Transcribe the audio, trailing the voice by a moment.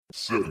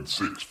7,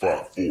 6,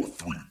 5, 4, 3,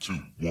 2,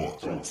 1. You'll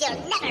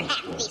never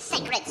have the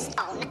sacred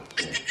stone.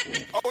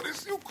 Oh,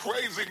 this you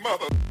crazy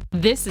mother.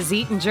 This is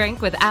Eat and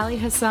Drink with Ali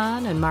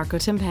Hassan and Marco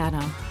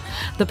Timpano,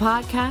 the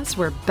podcast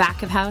where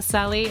back of house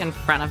Ali and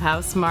front of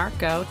house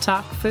Marco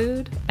talk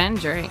food and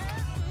drink.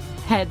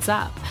 Heads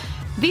up,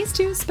 these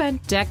two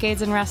spent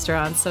decades in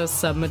restaurants, so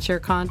some mature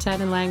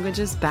content and language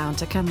is bound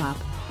to come up.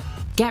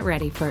 Get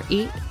ready for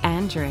Eat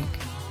and Drink.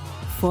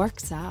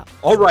 Forks up.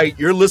 All right,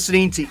 you're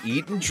listening to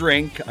Eat and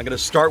Drink. I'm going to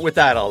start with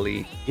that,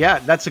 Ali. Yeah,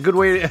 that's a good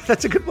way.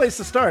 That's a good place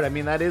to start. I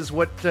mean, that is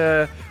what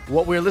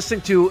we're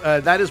listening to.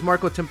 That is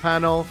Marco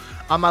Timpano.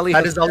 I'm Ali.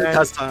 That is Ali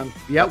Hassan.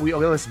 Yeah,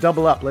 let's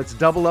double up. Let's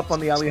double up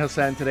on the Ali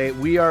Hassan today.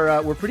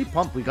 We're pretty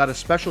pumped. We got a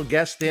special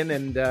guest in,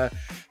 and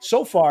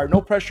so far, no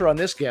pressure on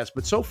this guest,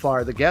 but so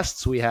far the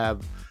guests we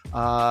have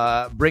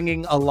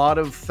bringing a lot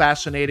of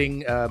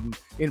fascinating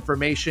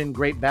information,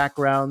 great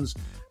backgrounds.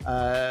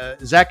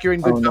 Zach, you're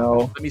in good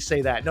company. Let me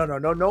say that. No.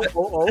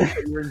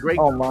 You're in great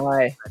Oh company.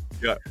 my.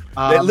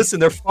 Yeah. Listen,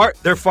 they're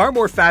far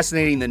more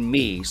fascinating than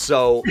me.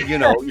 So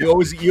you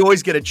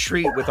always get a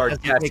treat with our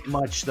It doesn't guests. take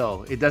much,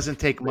 though. It doesn't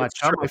take much.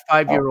 true.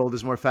 My 5-year-old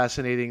is more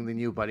fascinating than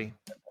you, buddy.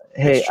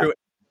 Hey, It's true.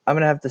 I'm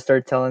gonna have to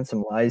start telling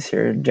some lies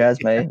here,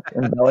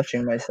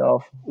 embellishing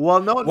myself.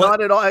 Well,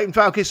 not at all. In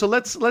fact, okay, so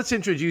let's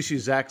introduce you,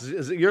 Zach.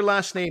 Your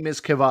last name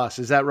is Kivas,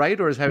 is that right,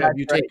 or have That's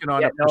you right. taken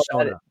on Yeah, a no,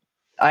 persona?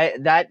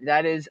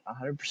 That is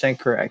 100%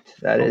 correct.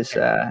 That is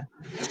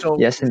So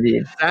yes,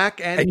 indeed.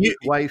 Zach and And his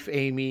wife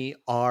Amy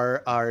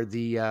are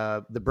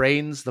the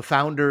brains, the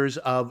founders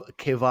of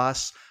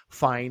Kivas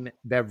Fine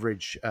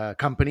Beverage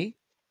Company.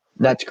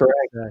 That's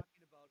correct.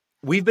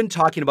 We've been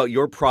talking about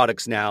your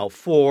products now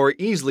for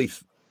easily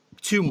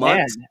 2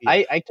 months.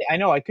 Man, I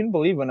know. I couldn't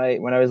believe when I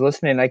was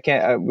listening.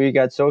 We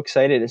got so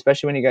excited,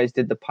 especially when you guys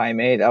did the Pai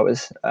Mei. That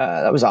was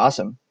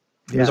awesome.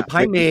 Yeah. The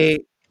Pai Mei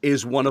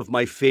is one of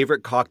my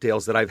favorite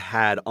cocktails that I've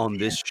had on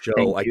this show.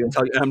 Thank I you. can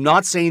tell you, and I'm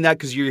not saying that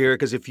because you're here,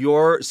 because if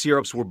your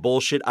syrups were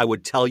bullshit, I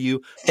would tell you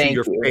to Thank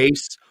your you.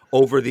 face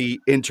over the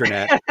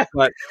internet.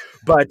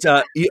 but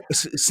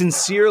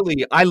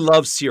sincerely, I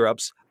love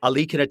syrups.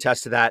 Ali can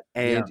attest to that.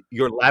 And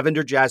your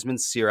lavender jasmine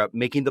syrup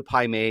making the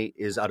Pai Mei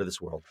is out of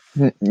this world.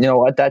 You know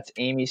what? That's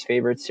Amy's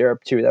favorite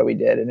syrup too that we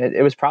did, and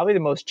it was probably the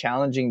most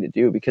challenging to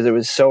do because it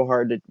was so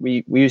hard to.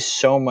 We used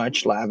so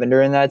much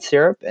lavender in that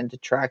syrup, and to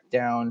track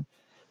down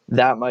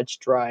that much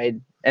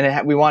dried,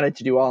 and we wanted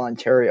to do all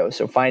Ontario,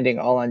 so finding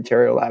all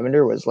Ontario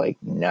lavender was like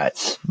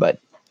nuts, but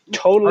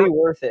totally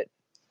worth it.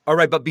 All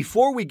right, but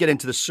before we get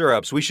into the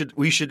syrups, we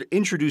should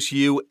introduce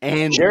you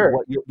and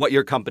Sure. what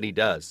your company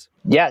does.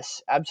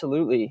 Yes,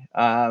 absolutely.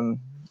 Do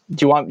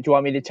you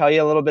want me to tell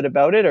you a little bit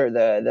about it, or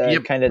the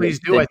kind of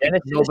please the do. I think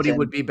genesis nobody and-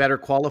 would be better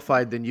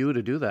qualified than you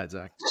to do that,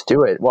 Zach. Let's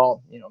do it.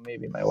 Well,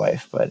 maybe my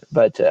wife,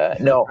 but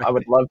no, I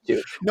would love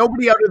to.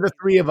 Nobody out of the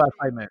three of us,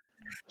 I meant.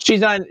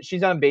 She's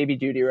on baby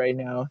duty right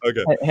now.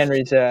 Okay.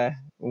 Henry's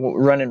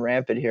running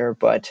rampant here,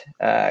 but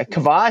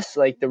Kvass,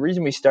 like the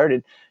reason we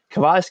started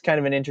Kvass, kind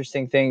of an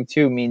interesting thing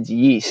too, means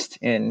yeast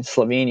in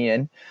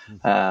Slovenian,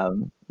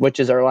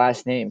 which is our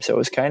last name. So it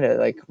was kind of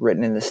like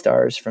written in the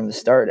stars from the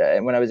start.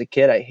 And when I was a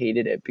kid, I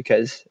hated it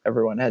because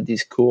everyone had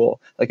these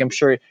cool, like I'm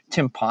sure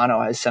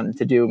Timpano has something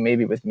to do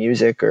maybe with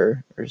music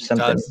or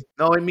something. Does.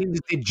 No, it means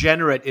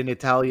degenerate in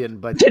Italian,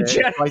 but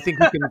Degenerate. I think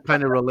we can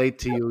kind of relate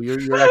to you.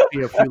 You're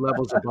actually a few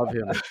levels above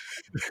him.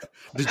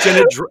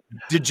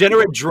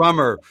 Degenerate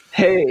drummer.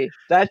 Hey,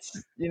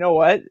 that's, you know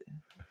what?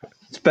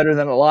 It's better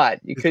than a lot.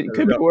 It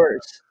could be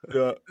worse.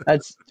 Yeah.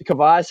 That's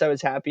Kvass. I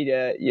was happy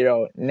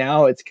to,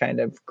 now it's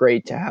kind of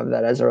great to have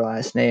that as our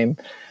last name.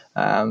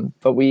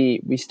 But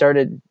we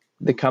started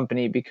the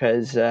company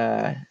because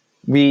both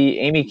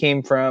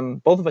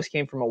of us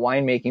came from a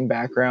winemaking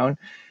background,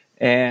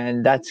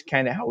 and that's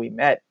kind of how we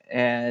met.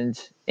 And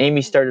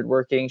Amy started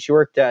working. She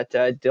worked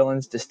at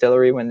Dillon's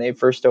Distillery when they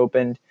first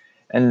opened.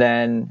 And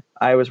then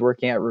I was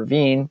working at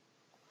Ravine,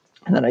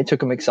 and then I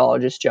took a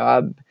mixologist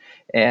job,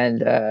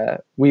 and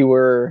we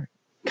were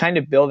kind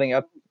of building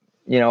up,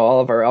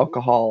 all of our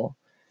alcohol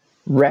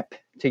rep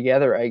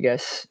together, I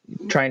guess,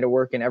 trying to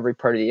work in every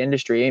part of the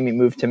industry. Amy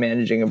moved to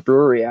managing a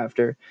brewery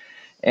after,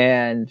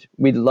 and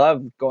we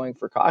loved going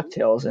for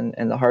cocktails. And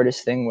the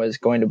hardest thing was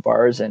going to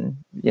bars and,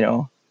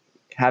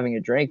 having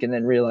a drink and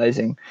then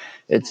realizing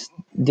it's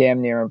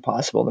damn near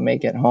impossible to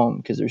make at home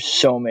because there's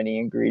so many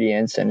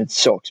ingredients and it's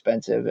so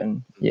expensive.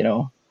 And,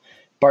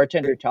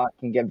 bartender talk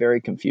can get very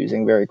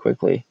confusing very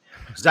quickly.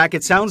 Zach,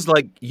 it sounds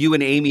like you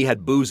and Amy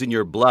had booze in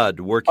your blood,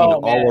 working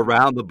all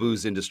around the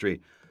booze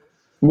industry.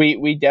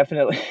 We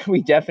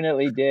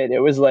definitely did. It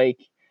was like,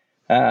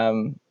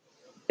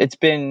 it's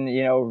been,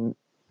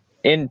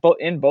 in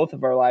both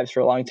of our lives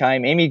for a long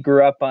time. Amy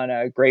grew up on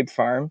a grape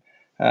farm.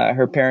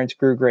 Her parents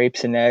grew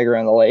grapes in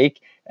Niagara-on-the-Lake.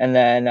 And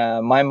then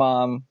my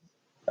mom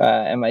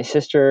and my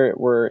sister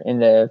were in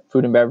the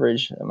food and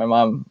beverage. My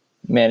mom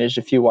managed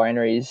a few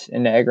wineries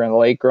in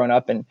Niagara-on-the-Lake growing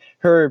up, and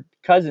her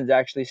cousins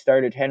actually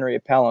started Henry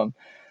Pelham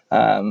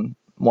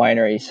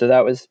winery. So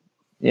that was,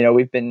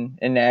 we've been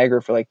in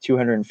Niagara for like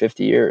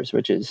 250 years,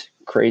 which is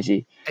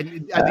crazy.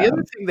 And the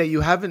other thing that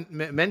you haven't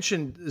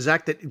mentioned,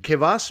 Zach, that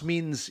kvass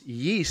means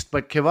yeast,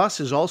 but kvass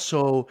is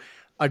also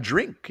a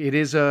drink. It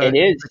is It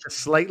is. like a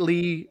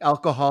slightly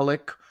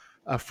alcoholic,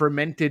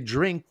 fermented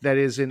drink that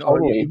is in.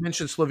 Totally. You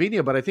mentioned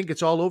Slovenia, but I think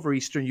it's all over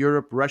Eastern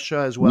Europe, Russia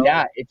as well.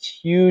 Yeah, it's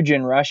huge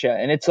in Russia,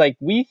 and it's like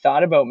we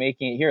thought about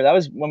making it here. That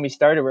was when we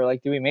started. We're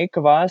like, do we make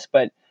kvass?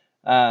 But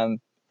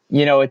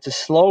it's a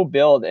slow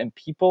build, and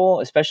people,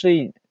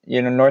 especially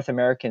North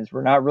Americans,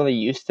 we're not really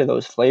used to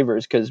those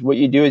flavors, because what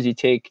you do is you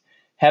take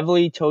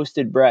heavily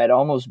toasted bread,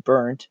 almost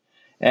burnt,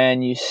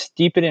 and you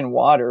steep it in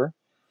water,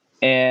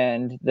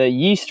 and the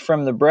yeast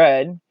from the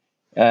bread,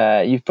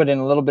 you put in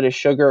a little bit of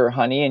sugar or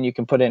honey, and you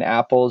can put in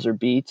apples or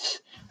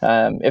beets.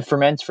 It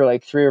ferments for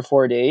like 3 or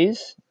 4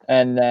 days,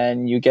 and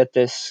then you get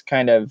this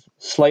kind of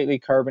slightly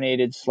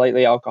carbonated,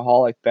 slightly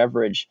alcoholic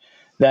beverage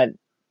that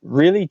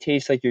really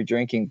tastes like you're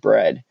drinking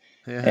bread.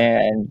 Yeah.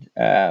 And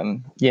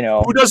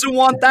who doesn't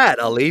want that,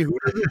 Ali?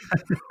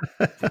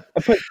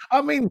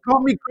 I mean,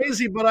 call me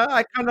crazy, but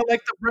I kind of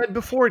like the bread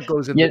before it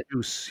goes in the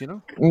juice.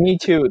 Me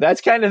too. That's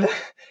kind of,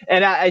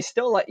 and I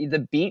still like the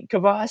beet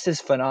kvass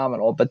is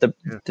phenomenal, but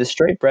the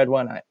straight bread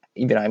one,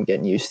 I'm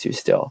getting used to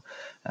still.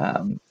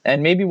 And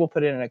maybe we'll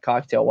put it in a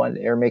cocktail one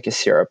day or make a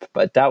syrup.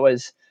 But that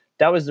was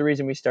the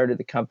reason we started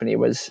the company,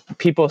 was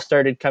people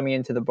started coming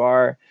into the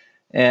bar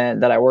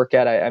and that I work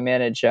at. I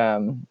manage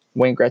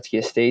Wayne Gretzky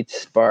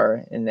Estates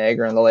bar in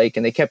Niagara-on-the-Lake,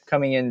 and they kept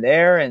coming in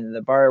there and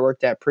the bar I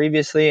worked at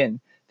previously, and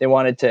they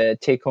wanted to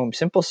take home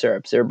simple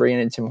syrups. They were bringing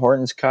in Tim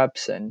Hortons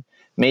cups and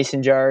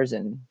mason jars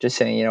and just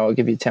saying, I'll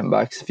give you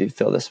 $10 if you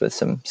fill this with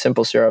some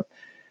simple syrup.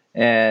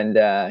 And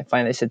I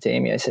finally said to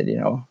Amy, I said,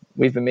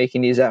 we've been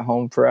making these at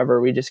home forever.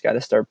 We just got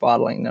to start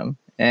bottling them.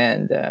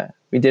 And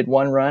we did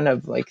one run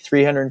of like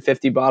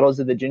 350 bottles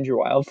of the Ginger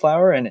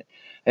Wildflower, and I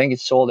think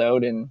it sold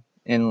out in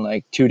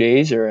like 2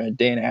 days or a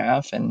day and a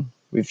half, and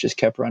we've just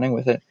kept running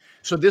with it.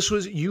 So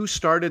you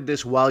started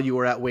this while you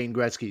were at Wayne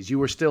Gretzky's. You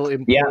were still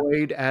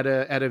employed at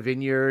a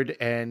vineyard,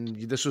 and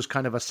this was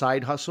kind of a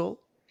side hustle?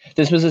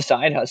 This was a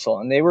side hustle,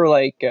 and they were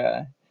like,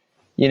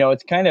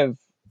 it's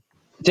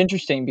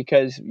interesting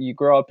because you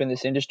grow up in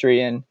this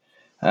industry, and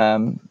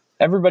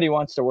everybody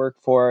wants to work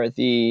for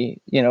the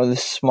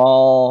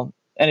small,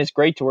 and it's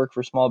great to work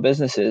for small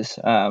businesses,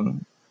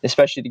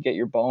 especially to get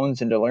your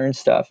bones and to learn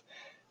stuff.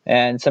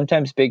 And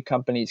sometimes big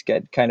companies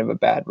get kind of a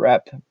bad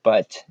rep,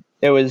 but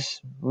it was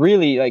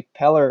really like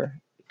Peller,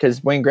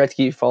 because Wayne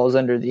Gretzky falls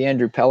under the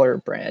Andrew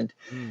Peller brand,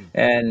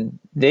 and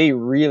they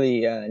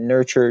really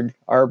nurtured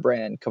our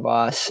brand,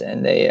 kvass,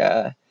 and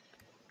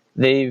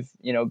they've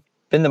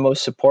been the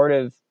most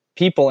supportive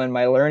people in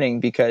my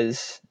learning,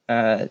 because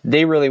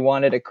they really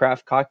wanted a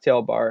craft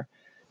cocktail bar.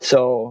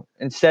 So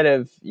instead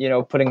of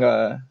putting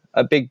a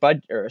big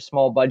budget or a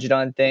small budget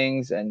on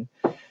things, and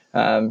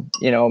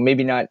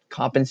maybe not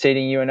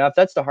compensating you enough.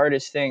 That's the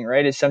hardest thing,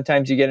 right? Is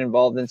sometimes you get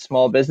involved in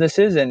small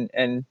businesses,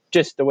 and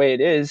just the way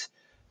it is,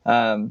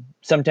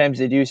 sometimes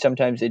they do,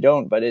 sometimes they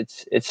don't, but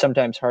it's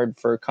sometimes hard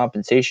for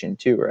compensation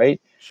too,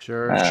 right?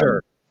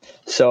 Sure.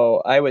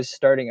 So I was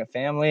starting a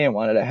family and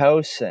wanted a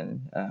house,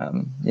 and,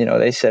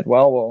 they said,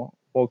 well,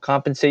 we'll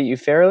compensate you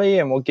fairly,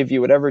 and we'll give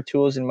you whatever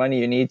tools and money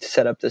you need to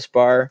set up this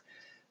bar.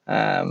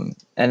 And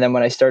then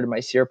when I started my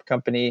syrup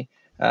company,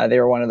 they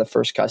were one of the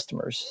first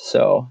customers.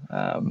 So,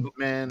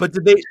 but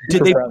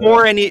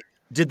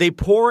did they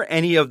pour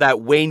any of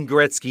that Wayne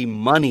Gretzky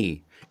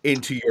money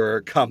into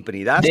your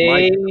company? That's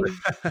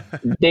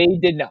they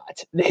did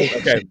not.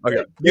 Okay.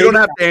 You don't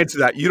have to answer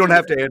that.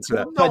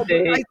 No,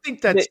 I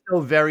think that's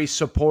still very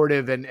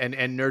supportive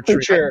and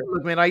nurturing. Sure.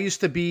 Look, man, I used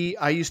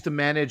to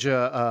manage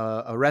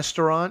a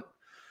restaurant,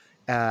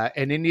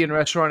 an Indian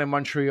restaurant in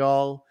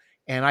Montreal.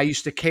 And I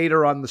used to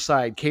cater on the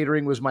side.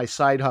 Catering was my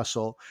side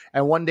hustle.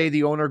 And one day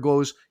the owner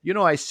goes,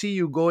 I see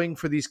you going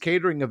for these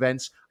catering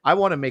events. I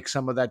want to make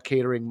some of that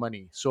catering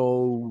money.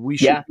 So we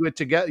should do it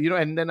together.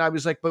 And then I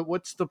was like, but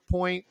what's the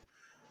point?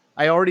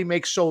 I already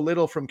make so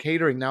little from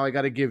catering. Now I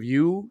got to give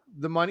you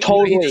the money.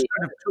 Totally. He just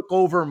kind of took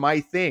over my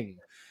thing.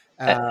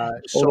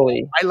 Totally.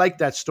 So I like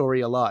that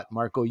story a lot,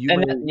 Marco. You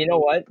know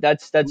what?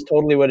 That's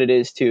totally what it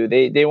is too.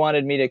 They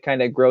wanted me to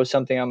kind of grow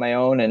something on my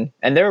own, and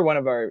they're one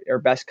of our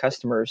best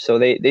customers, so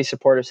they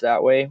support us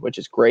that way, which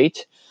is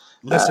great.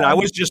 Listen, I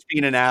was just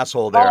being an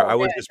asshole there. I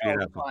was just being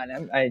an asshole.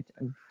 I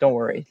don't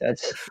worry.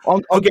 That's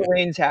Uncle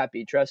Wayne's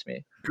happy. Trust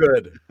me.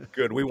 Good.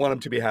 We want him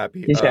to be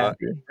happy. He's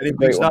happy. And if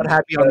he's not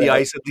happy on the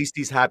ice, at least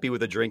he's happy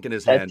with a drink in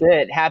his hand.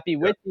 That's it. Happy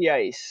with the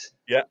ice.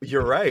 Yeah,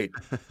 you're right.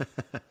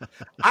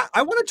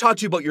 I want to talk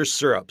to you about your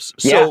syrups.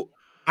 So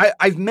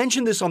I've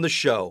mentioned this on the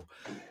show.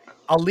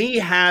 Ali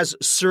has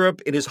syrup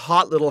in his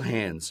hot little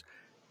hands.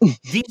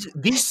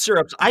 These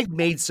syrups, I've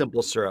made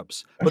simple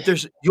syrups, but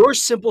there's your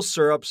simple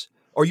syrups,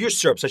 or your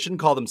syrups, I shouldn't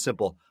call them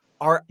simple,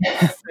 are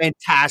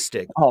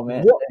fantastic. Oh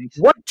man,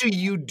 What do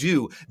you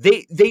do?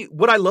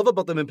 What I love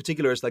about them in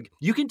particular is like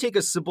you can take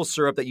a simple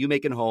syrup that you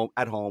make at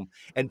home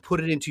and put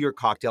it into your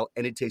cocktail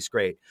and it tastes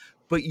great.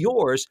 But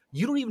yours,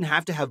 you don't even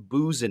have to have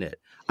booze in it.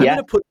 I'm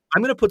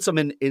gonna put some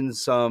in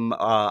some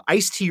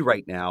iced tea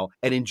right now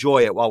and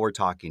enjoy it while we're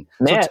talking.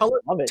 Man, so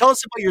tell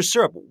us about your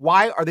syrup.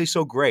 Why are they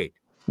so great?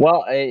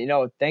 Well,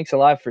 thanks a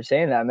lot for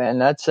saying that, man.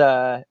 That's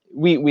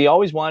we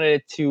always wanted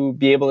it to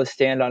be able to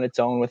stand on its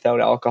own without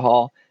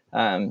alcohol.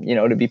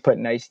 To be put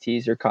in iced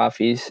teas or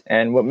coffees.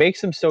 And what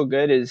makes them so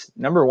good is,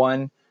 number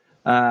one,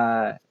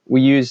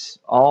 we use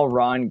all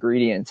raw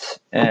ingredients.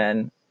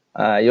 And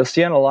you'll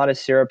see on a lot of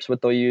syrups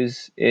what they'll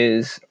use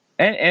is,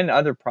 and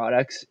other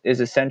products, is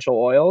essential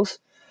oils.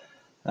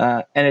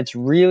 And it's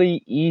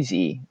really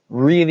easy,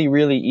 really,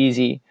 really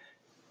easy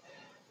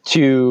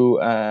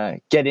to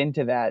get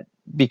into that,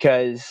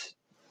 because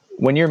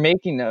when you're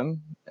making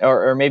them,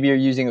 or maybe you're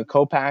using a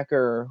co-packer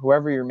or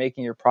whoever you're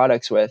making your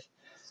products with,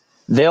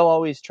 they'll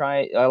always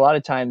try, a lot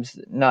of times,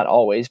 not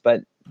always,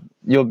 but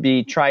you'll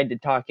be tried to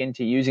talk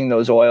into using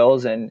those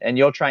oils, and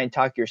you'll try and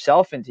talk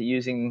yourself into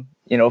using,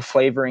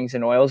 flavorings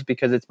and oils,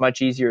 because it's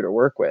much easier to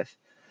work with.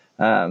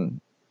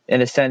 In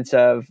a sense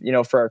of,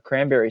 for our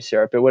cranberry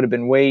syrup, it would have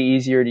been way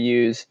easier to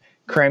use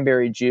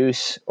cranberry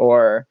juice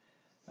or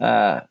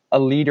a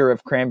liter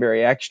of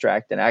cranberry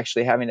extract than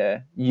actually having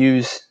to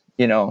use,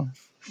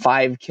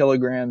 5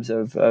 kilograms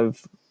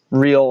of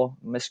real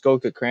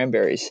Muskoka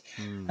cranberries.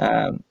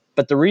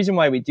 But the reason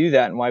why we do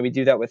that, and why we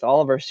do that with all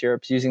of our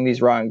syrups using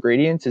these raw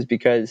ingredients, is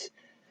because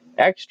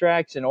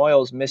extracts and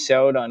oils miss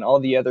out on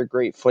all the other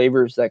great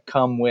flavors that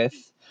come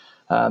with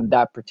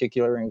that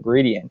particular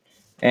ingredient.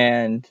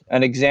 And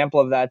an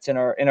example of that's in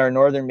our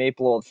Northern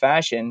Maple Old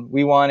Fashioned.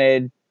 We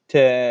wanted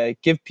to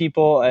give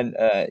people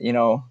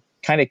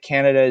kind of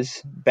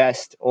Canada's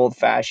best old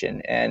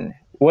fashioned, and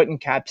what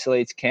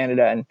encapsulates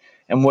Canada,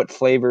 and what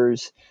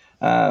flavors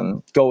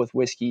go with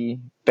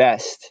whiskey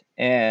best.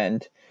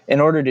 And in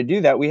order to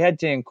do that, we had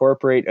to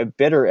incorporate a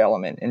bitter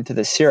element into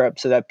the syrup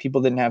so that people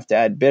didn't have to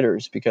add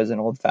bitters, because in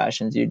old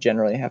fashions you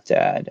generally have to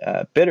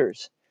add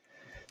bitters.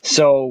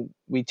 So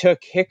we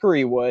took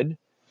hickory wood,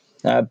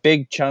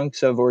 big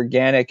chunks of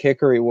organic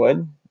hickory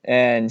wood,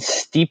 and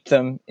steeped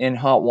them in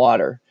hot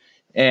water.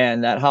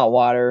 And that hot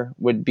water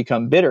would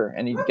become bitter,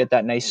 and you'd get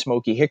that nice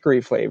smoky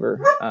hickory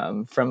flavor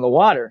from the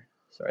water.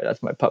 Sorry,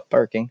 that's my pup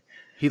barking.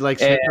 He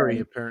likes hickory,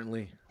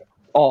 apparently.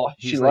 Oh,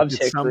 she loves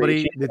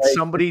hickory. Did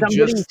somebody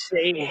just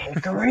say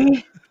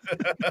hickory?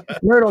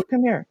 Myrtle,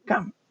 come here,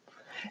 come.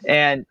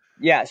 And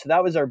yeah, so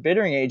that was our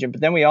bittering agent.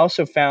 But then we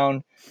also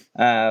found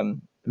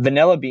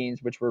vanilla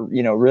beans, which were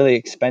really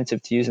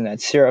expensive to use in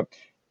that syrup.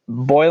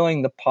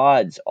 Boiling the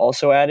pods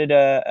also added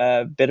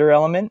a bitter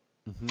element.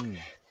 Mm-hmm.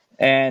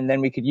 And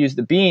then we could use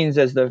the beans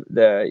as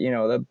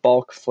the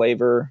bulk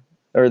flavor,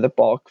 or the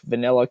bulk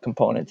vanilla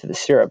component to the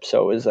syrup.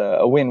 So it was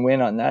a win-win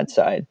on that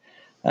side.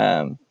 But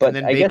and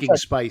then baking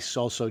spice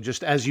also,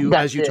 just as you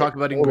talk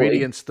about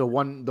ingredients, the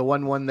one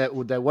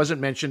that wasn't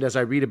mentioned as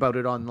I read about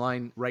it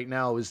online right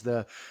now is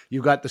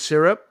you got the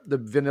syrup, the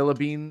vanilla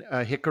bean,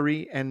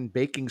 hickory, and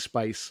baking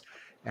spice,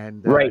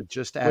 and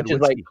just add which is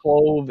like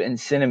clove and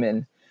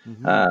cinnamon.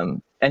 Mm-hmm.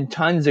 And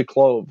tons of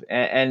clove,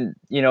 and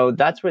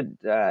that's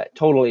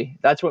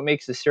what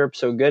makes the syrup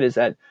so good, is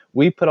that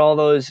we put all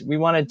those. We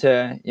wanted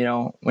to,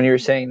 when you were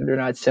saying they're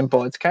not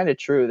simple, it's kind of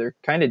true. They're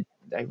kind of,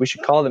 we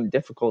should call them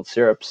difficult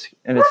syrups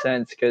in a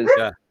sense, because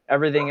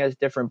everything has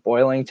different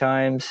boiling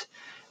times,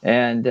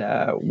 and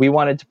we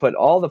wanted to put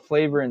all the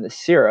flavor in the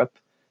syrup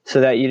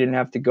so that you didn't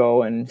have to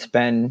go and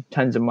spend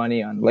tons of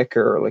money on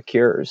liquor or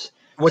liqueurs.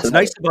 What's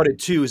nice about it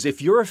too is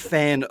if you're a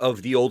fan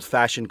of the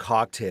old-fashioned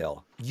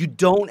cocktail, you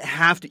don't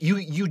have to.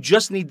 You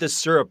just need the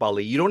syrup,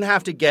 Ali. You don't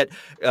have to get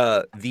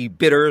the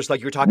bitters like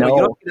you're talking about.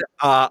 You don't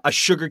get a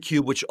sugar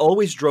cube, which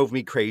always drove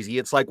me crazy.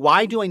 It's like,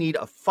 why do I need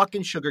a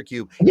fucking sugar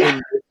cube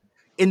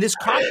in this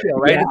cocktail,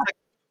 right? Yeah. It's like,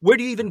 where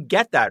do you even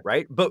get that,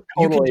 right? But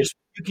totally.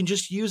 You can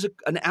just use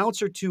an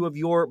ounce or two of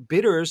your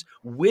bitters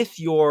with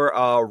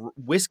your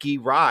whiskey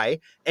rye,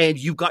 and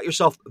you've got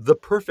yourself the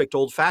perfect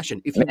old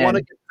fashioned. If you want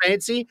to get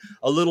fancy,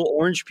 a little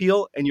orange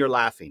peel, and you're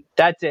laughing.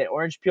 That's it.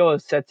 Orange peel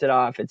sets it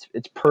off.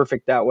 It's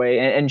perfect that way.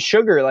 And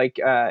sugar, like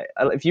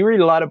if you read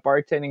a lot of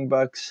bartending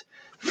books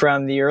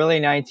from the early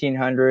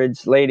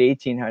 1900s, late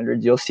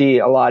 1800s, you'll see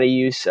a lot of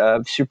use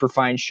of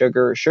superfine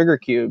sugar or sugar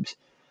cubes.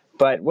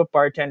 But what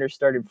bartenders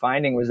started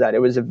finding was that it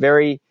was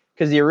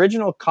because the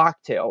original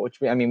cocktail,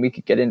 which we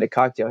could get into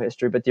cocktail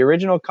history, but the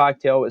original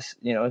cocktail was,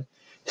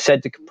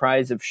 said to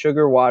comprise of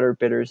sugar, water,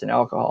 bitters, and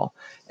alcohol.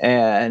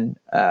 And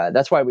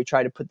that's why we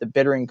try to put the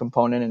bittering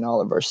component in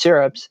all of our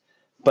syrups.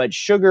 But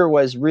sugar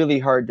was really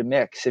hard to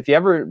mix. If you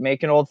ever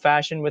make an old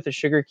fashioned with a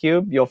sugar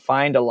cube, you'll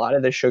find a lot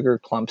of the sugar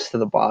clumps to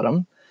the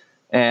bottom.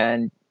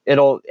 And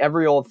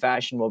every old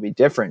fashioned will be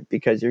different,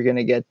 because you're going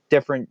to get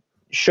different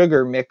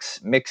sugar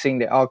mixing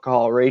to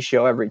alcohol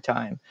ratio every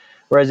time.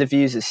 Whereas if you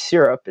use a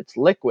syrup, it's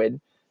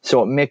liquid,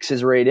 So it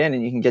mixes right in,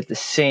 and you can get the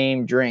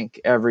same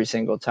drink every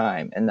single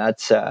time. And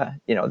that's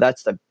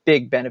that's the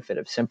big benefit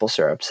of simple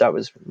syrups. That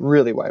was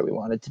really why we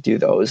wanted to do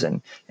those.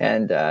 And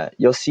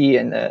you'll see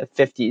in the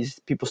 50s,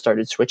 people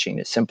started switching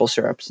to simple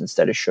syrups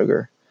instead of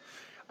sugar.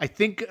 I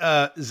think,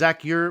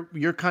 Zach,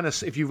 you're kind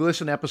of, if you've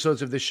listened to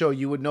episodes of this show,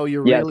 you would know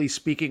you're really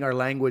speaking our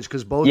language,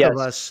 because both of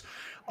us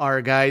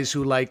are guys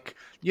who like,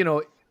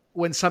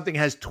 when something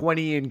has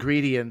 20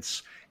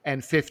 ingredients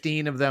and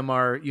 15 of them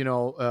are,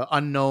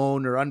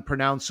 unknown or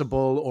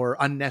unpronounceable or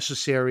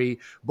unnecessary,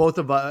 both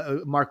of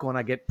Marco and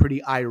I get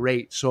pretty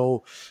irate.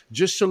 So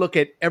just to look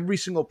at every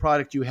single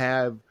product you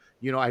have,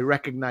 I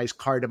recognize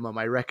cardamom,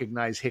 I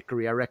recognize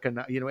hickory, I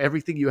recognize,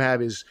 everything you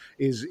have is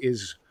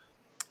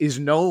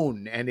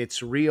known, and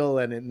it's real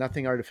and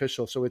nothing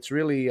artificial. So it's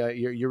really,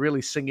 you're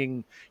really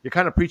singing, you're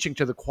kind of preaching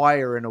to the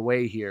choir in a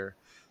way here.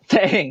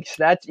 Thanks.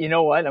 That's,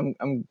 what,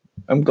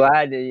 I'm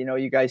glad that,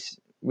 you guys,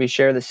 we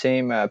share the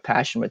same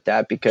passion with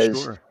that,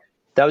 because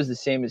that was the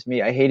same as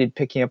me. I hated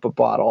picking up a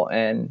bottle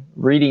and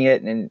reading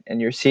it,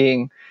 and you're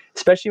seeing,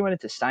 especially when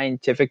it's a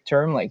scientific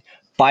term like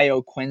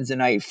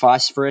bioquinonite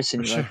phosphorus,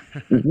 and you're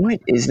like, what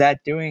is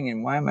that doing,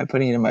 and why am I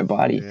putting it in my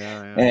body?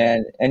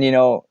 And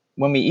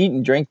when we eat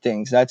and drink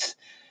things, that's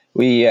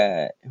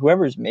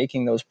whoever's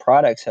making those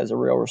products has a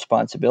real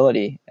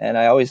responsibility. And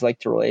I always like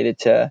to relate it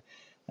to,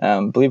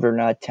 believe it or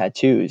not,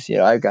 tattoos.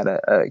 I've got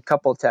a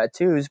couple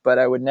tattoos, but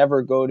I would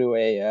never go to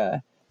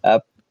a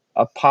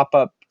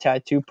pop-up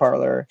tattoo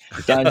parlor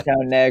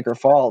downtown Niagara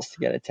Falls to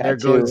get a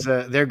tattoo.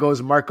 There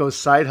goes Marco's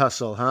side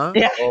hustle, huh?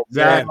 Yeah.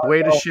 Zach,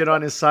 way to shit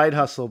on his side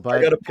hustle, but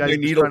I gotta put my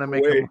needle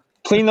away.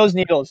 Clean those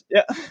needles.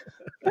 Yeah.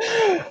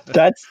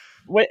 That's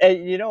what,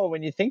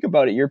 when you think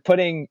about it, you're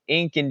putting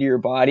ink into your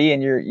body,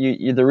 and you're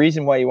the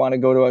reason why you want to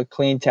go to a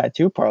clean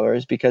tattoo parlor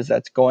is because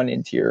that's going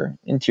into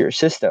your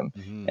system.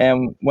 Mm-hmm.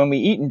 And when we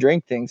eat and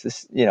drink things,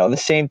 this, the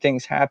same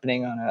thing's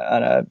happening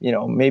on a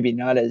maybe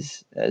not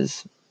as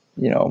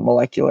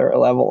molecular a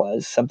level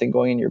as something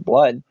going in your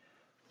blood,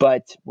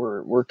 but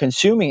we're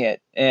consuming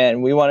it,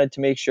 and we wanted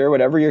to make sure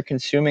whatever you're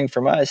consuming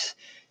from us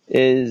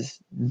is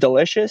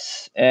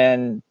delicious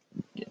and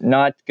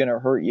not going to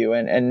hurt you,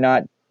 and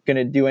not going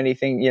to do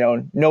anything,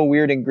 no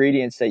weird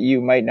ingredients that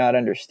you might not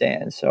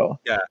understand. So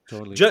yeah,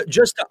 totally.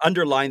 Just to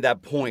underline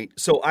that point.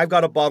 So I've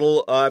got a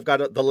bottle, I've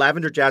got the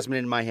lavender jasmine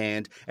in my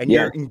hand, and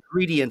your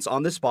ingredients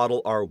on this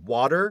bottle are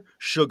water,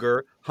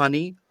 sugar,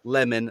 honey,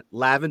 lemon,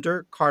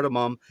 lavender,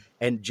 cardamom,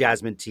 and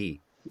jasmine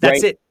tea.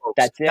 That's it, folks.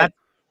 That's it.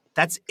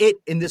 That's it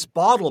in this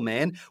bottle,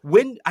 man.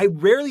 When I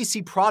rarely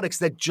see products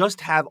that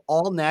just have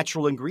all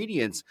natural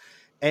ingredients.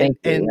 It's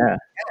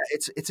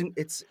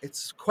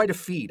quite a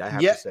feat, I have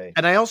to say.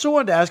 And I also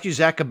wanted to ask you,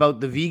 Zach, about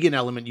the vegan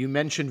element. You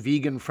mentioned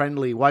vegan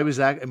friendly. Why was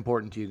that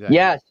important to you guys?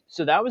 Yeah,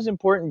 so that was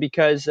important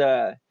because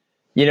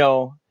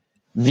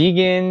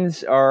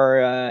vegans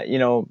are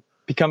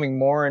becoming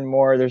more and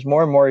more. There's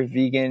more and more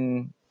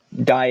vegan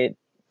diet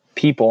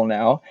people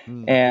now,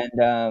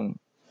 and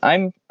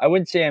I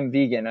wouldn't say I'm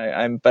vegan.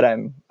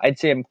 I'd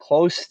say I'm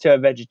close to a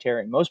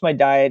vegetarian. Most of my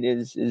diet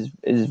is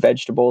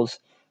vegetables.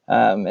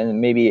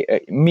 And maybe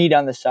meat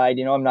on the side.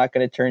 I'm not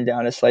going to turn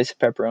down a slice of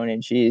pepperoni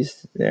and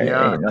cheese. Ain't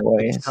no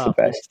way. It's the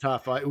best. It's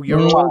tough.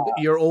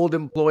 Your old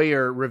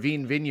employer,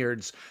 Ravine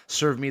Vineyards,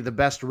 served me the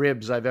best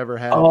ribs I've ever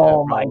had.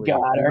 Oh my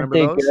God, aren't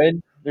they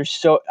good?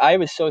 I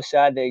was so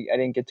sad I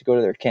didn't get to go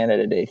to their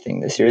Canada Day thing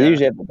this year. They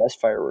usually have the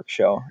best fireworks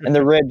show, and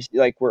the ribs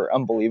were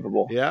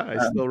unbelievable. Yeah,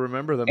 I still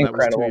remember them. Incredible.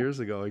 That was 2 years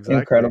ago. Exactly.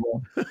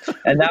 Incredible.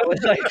 And that was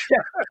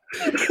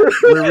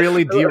we're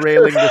really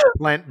derailing this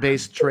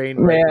plant-based train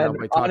right now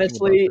by talking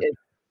honestly, about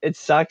it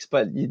sucks,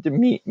 but the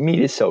meat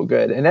is so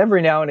good. And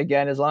every now and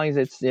again, as long as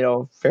it's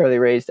fairly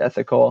raised,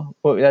 ethical,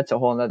 well, that's a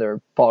whole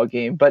nother ball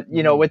game. But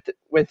with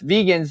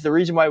vegans, the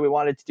reason why we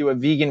wanted to do a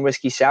vegan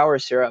whiskey sour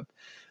syrup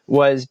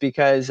was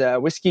because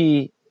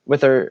whiskey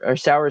with our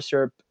sour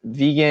syrup,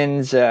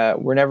 vegans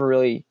were never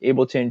really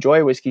able to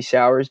enjoy whiskey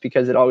sours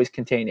because it always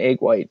contained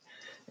egg white.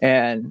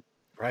 And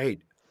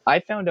I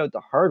found out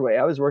the hard way.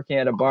 I was working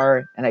at a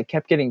bar and I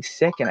kept getting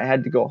sick, and I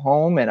had to go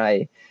home, and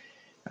I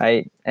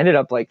ended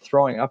up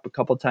throwing up a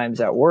couple times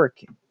at work,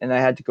 and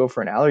I had to go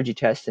for an allergy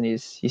test. And he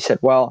said,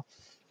 well,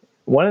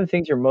 one of the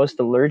things you're most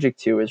allergic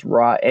to is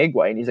raw egg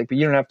white. And he's like, but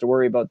you don't have to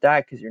worry about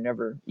that because you're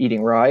never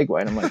eating raw egg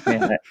white. I'm like,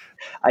 man,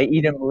 I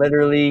eat them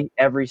literally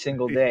every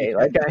single day.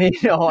 I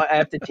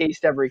have to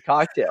taste every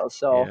cocktail.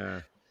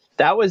 So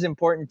that was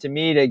important to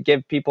me to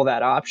give people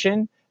that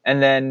option.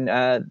 And then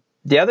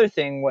the other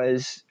thing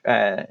was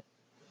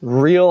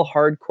real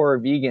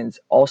hardcore vegans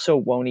also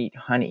won't eat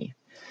honey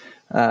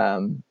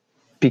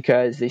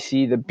because they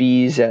see the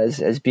bees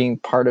as being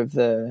part of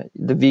the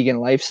vegan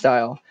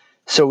lifestyle.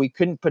 So we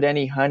couldn't put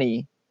any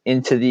honey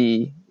into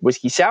the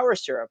whiskey sour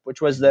syrup,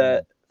 which was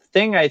the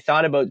thing I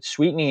thought about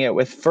sweetening it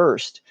with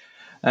first.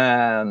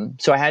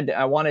 So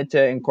I wanted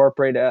to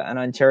incorporate an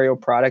Ontario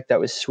product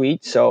that was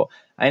sweet. So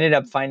I ended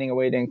up finding a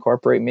way to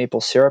incorporate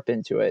maple syrup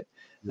into it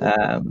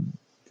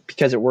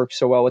because it works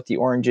so well with the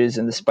oranges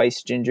and the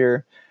spiced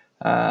ginger.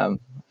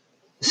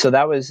 So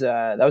that was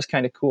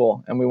kind of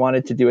cool. And we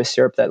wanted to do a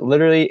syrup that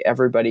literally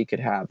everybody could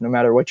have, no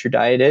matter what your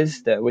diet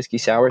is. The whiskey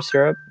sour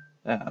syrup.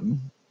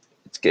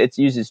 It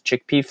uses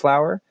chickpea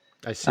flour.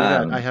 I see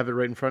that. I have it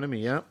right in front of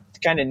me. Yeah. It's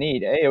kind of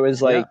neat. Eh?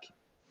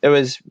 It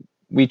was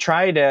we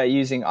tried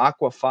using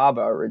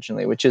aquafaba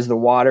originally, which is the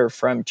water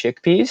from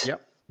chickpeas.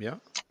 Yep. Yeah.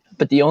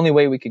 But the only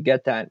way we could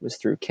get that was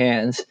through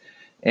cans.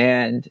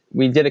 And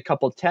we did a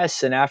couple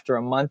tests, and after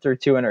a month or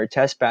two in our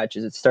test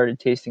batches, it started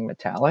tasting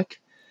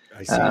metallic.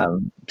 I see.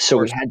 So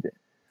we had to.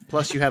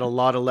 Plus, you had a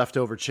lot of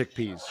leftover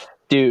chickpeas.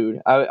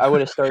 Dude, I would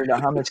have started a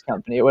hummus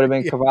company. It would have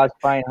been Kvass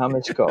Fine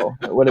Hummus Co.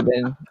 It would have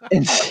been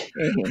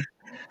insane.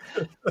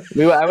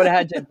 I would have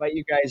had to invite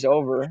you guys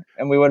over,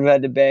 and we would have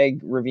had to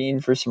beg Ravine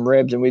for some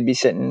ribs, and we'd be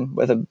sitting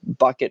with a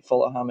bucket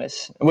full of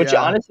hummus, which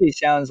honestly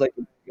sounds like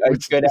a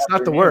good. It's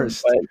not the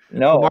worst. But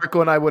no,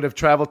 Marco and I would have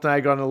traveled to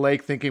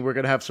Niagara-on-the-Lake thinking we're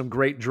going to have some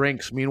great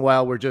drinks.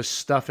 Meanwhile, we're just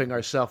stuffing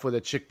ourselves with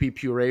a chickpea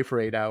puree for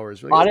 8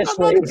 hours.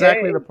 Honestly, not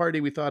exactly the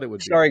party we thought it would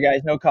be. Sorry,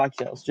 guys, no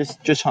cocktails,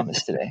 just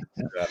hummus today.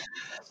 Yeah.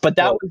 But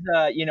that was,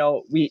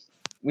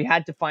 we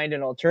had to find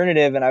an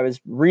alternative, and I was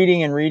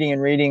reading and really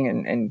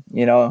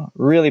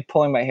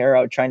pulling my hair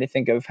out trying to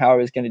think of how I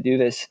was going to do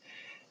this.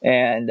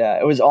 And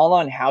it was all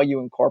on how you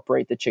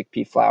incorporate the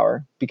chickpea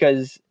flour,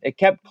 because it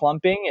kept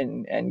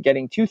clumping and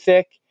getting too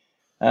thick.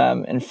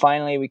 And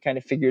finally, we kind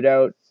of figured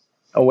out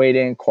a way to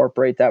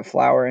incorporate that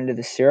flour into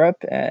the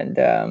syrup. And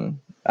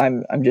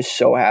I'm just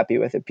so happy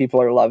with it.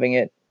 People are loving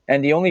it.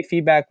 And the only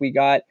feedback we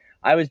got,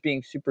 I was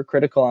being super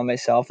critical on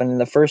myself. And in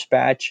the first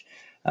batch,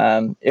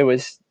 it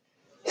was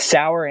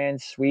sour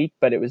and sweet,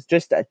 but it was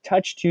just a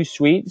touch too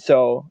sweet.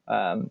 So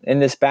in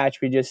this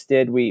batch we just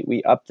did,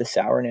 we upped the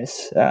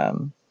sourness.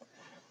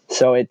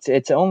 So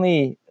it's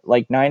only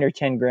like 9 or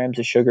 10 grams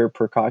of sugar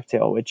per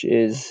cocktail, which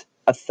is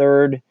a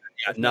third,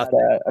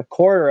 a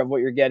quarter of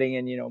what you're getting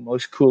in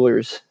most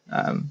coolers.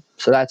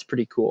 So that's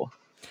pretty cool.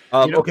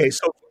 Okay,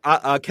 so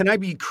can I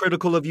be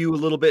critical of you a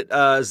little bit,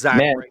 Zach?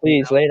 Man,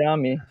 please lay it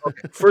on me.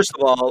 Okay. First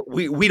of all,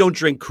 we don't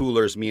drink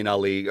coolers, me and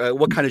Ali.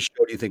 What kind of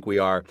show do you think we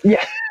are?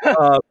 Yeah.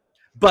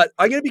 But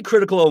I'm going to be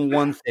critical on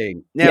one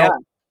thing. Now,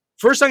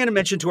 first I'm going to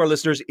mention to our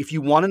listeners, if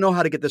you want to know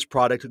how to get this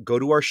product, go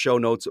to our show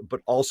notes, but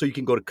also you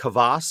can go to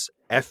Kvass,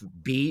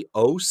 FBOC.com.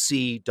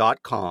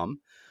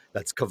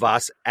 That's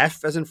Kvass,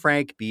 F as in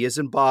Frank, B as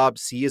in Bob,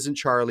 C as in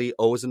Charlie,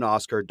 O as in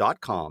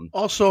Oscar.com.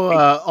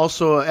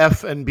 Also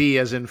F and B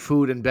as in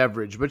food and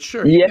beverage, but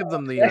sure, give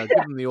them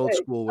the old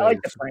school way. I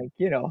like the Frank,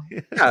 Yeah,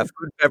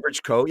 Food and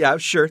Beverage Co. Yeah,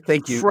 sure.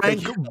 Thank you.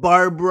 Frank,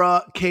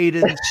 Barbara,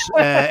 Cadence,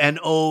 and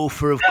O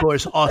for, of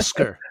course,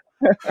 Oscar.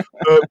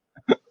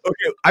 Okay,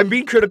 I'm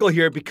being critical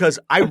here because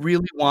I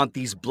really want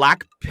these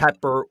black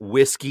pepper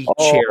whiskey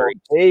cherries.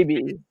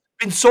 Baby,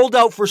 been sold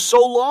out for so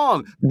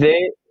long.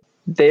 They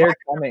are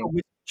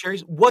coming.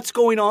 Cherries. What's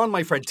going on,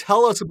 my friend?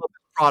 Tell us about the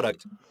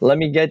product. Let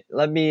me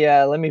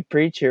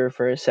preach here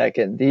for a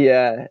second.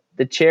 The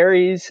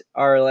cherries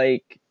are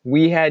like,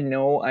 we had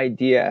no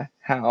idea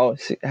how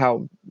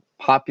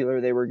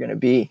popular they were going to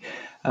be,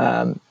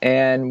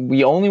 and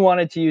we only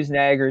wanted to use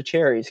Niagara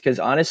cherries because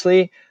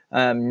honestly,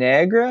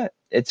 Niagara,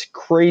 it's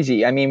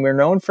crazy. I mean, we're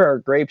known for our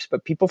grapes,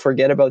 but people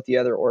forget about the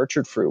other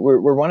orchard fruit.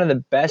 We're one of the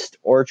best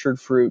orchard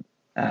fruit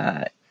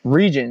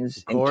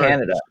regions in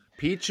Canada.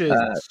 Peaches,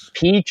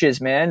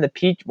 man.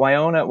 The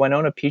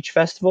Winona Peach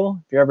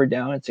Festival. If you're ever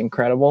down, it's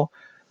incredible.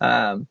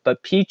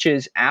 But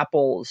peaches,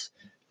 apples,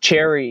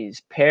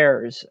 cherries,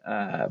 pears,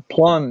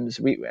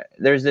 plums.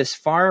 There's this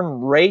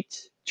farm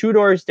right 2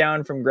 doors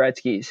down from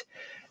Gretzky's.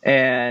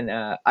 And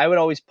I would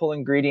always pull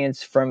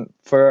ingredients from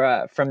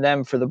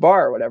them for the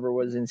bar or whatever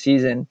was in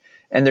season.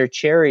 And their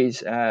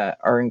cherries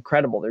are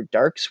incredible. They're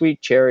dark,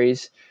 sweet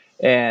cherries.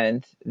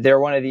 And they're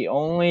one of the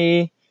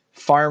only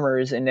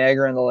farmers in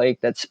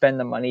Niagara-on-the-Lake that spend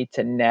the money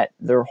to net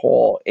their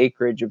whole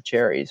acreage of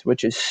cherries,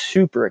 which is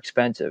super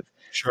expensive.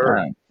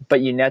 Sure.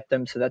 But you net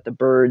them so that the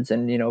birds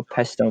and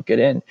pests don't get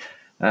in.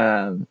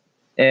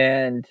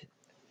 And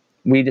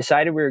we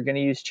decided we were going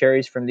to use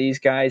cherries from these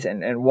guys,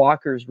 and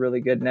Walker's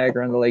really good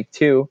Niagara-on-the-Lake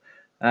too.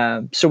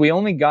 So we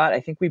only got, I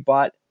think we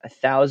bought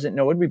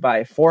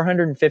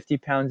 450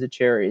 pounds of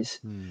cherries.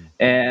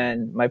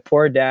 And my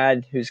poor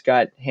dad, who's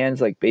got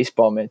hands like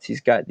baseball mitts,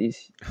 he's got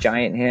these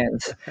giant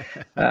hands,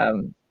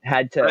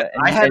 had to.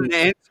 I had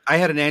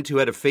an aunt who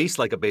had a face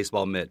like a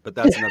baseball mitt, but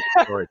that's another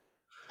story.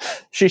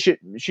 She should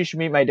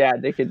meet my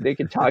dad. They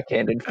could talk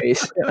hand and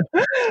face.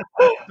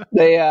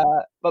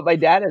 But my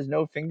dad has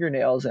no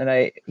fingernails,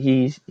 and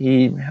he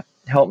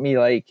helped me,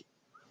 like,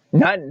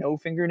 not no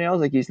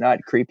fingernails, like he's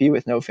not creepy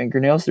with no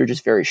fingernails. They're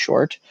just very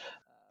short.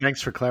 Thanks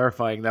for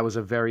clarifying. That was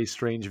a very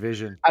strange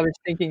vision. I was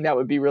thinking that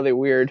would be really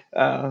weird.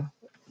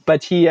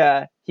 But he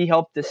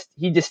helped us.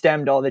 He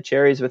destemmed all the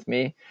cherries with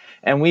me,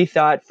 and we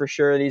thought for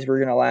sure these were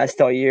going to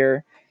last all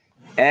year.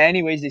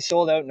 Anyways, they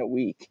sold out in a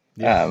week.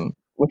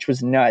 Which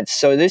was nuts.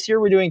 So this year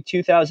we're doing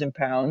 2,000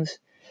 pounds,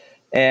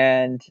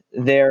 and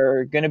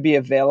they're going to be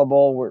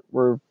available.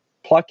 We're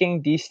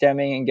plucking,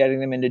 destemming, and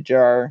getting them into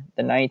jar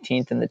the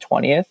 19th and the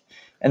 20th,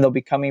 and they'll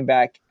be coming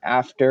back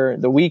after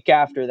the week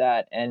after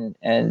that, and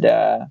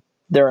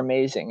They're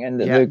amazing. And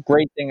the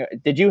great thing,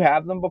 did you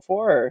have them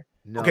before? Or?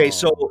 No. Okay,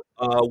 so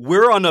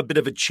we're on a bit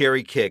of a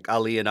cherry kick,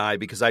 Ali and I,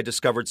 because I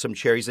discovered some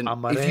cherries. And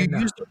if you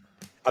use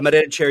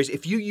Amarena cherries,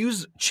 if you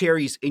use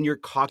cherries in your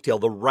cocktail,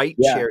 the right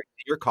cherry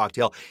in your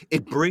cocktail,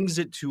 it brings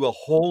it to a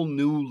whole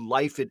new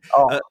life.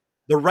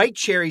 The right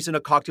cherries in a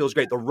cocktail is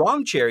great. The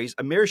wrong cherries,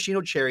 a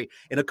maraschino cherry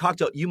in a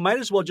cocktail, you might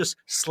as well just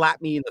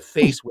slap me in the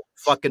face with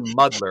fucking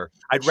muddler.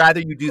 I'd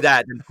rather you do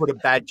that than put a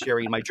bad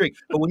cherry in my drink.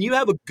 But when you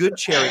have a good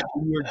cherry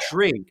in your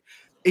drink,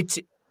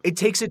 it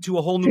takes it to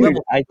a whole new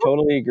level. I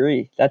totally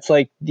agree. That's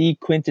like the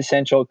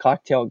quintessential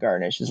cocktail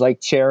garnish is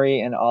like cherry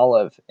and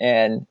olive.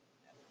 And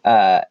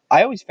I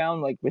always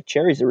found like with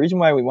cherries, the reason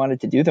why we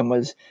wanted to do them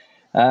was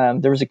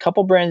there was a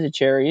couple brands of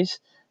cherries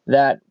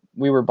that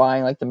we were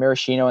buying, like the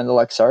maraschino and the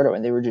Luxardo,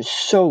 and they were just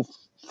so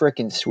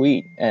freaking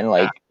sweet and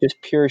like just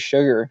pure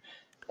sugar.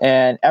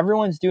 And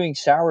everyone's doing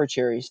sour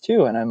cherries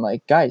too. And I'm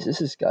like, guys,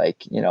 this is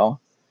like,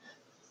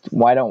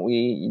 why don't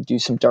we do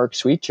some dark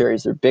sweet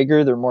cherries? They're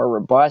bigger, they're more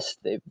robust,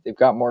 they've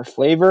got more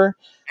flavor.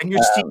 And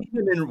you're steeping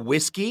them in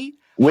whiskey,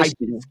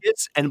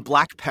 hibiscus, and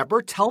black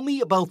pepper. Tell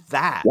me about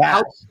that.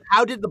 Yeah.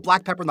 How did the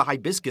black pepper and the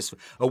hibiscus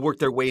work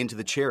their way into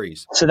the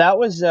cherries? So that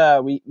was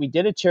we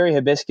did a cherry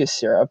hibiscus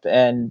syrup,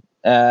 and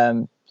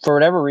for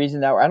whatever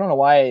reason, I don't know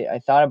why I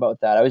thought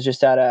about that. I was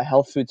just at a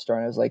health food store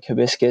and I was like,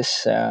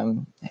 hibiscus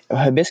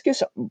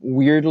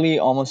weirdly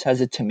almost has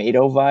a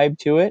tomato vibe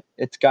to it.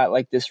 It's got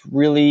like this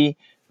really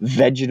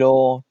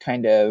vegetal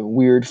kind of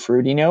weird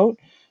fruity note.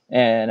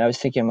 And I was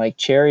thinking like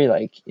cherry,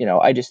 like,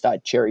 I just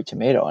thought cherry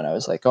tomato. And I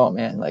was like, oh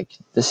man, like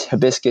this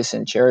hibiscus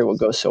and cherry will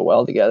go so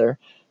well together.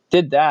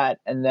 Did that.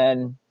 And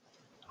then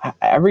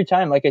every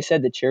time, like I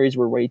said, the cherries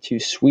were way too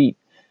sweet.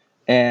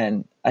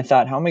 And I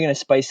thought, how am I going to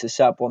spice this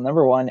up? Well,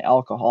 number one,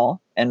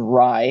 alcohol and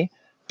rye,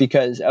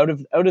 because out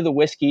of the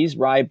whiskeys,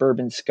 rye,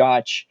 bourbon,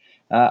 Scotch,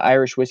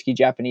 Irish whiskey,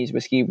 Japanese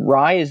whiskey,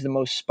 rye is the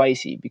most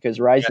spicy because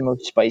rye is the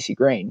most spicy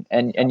grain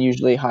and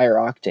usually higher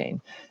octane.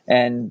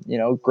 And,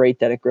 great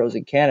that it grows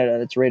in Canada.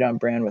 That's right on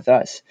brand with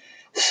us.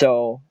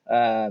 So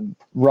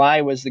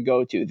rye was the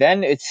go-to.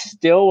 Then it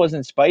still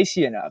wasn't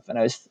spicy enough. And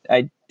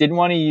I didn't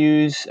want to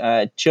use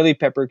chili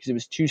pepper because it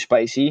was too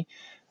spicy.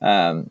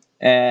 And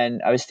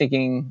I was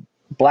thinking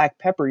black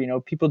pepper,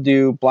 people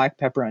do black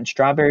pepper on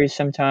strawberries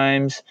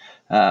sometimes,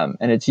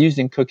 and it's used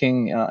in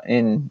cooking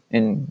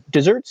in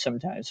desserts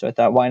sometimes. So I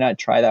thought, why not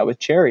try that with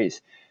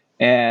cherries?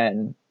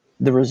 And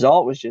the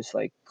result was just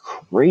like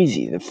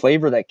crazy. The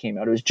flavor that came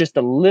out, it was just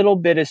a little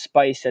bit of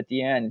spice at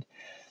the end.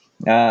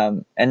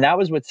 And that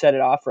was what set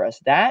it off for us.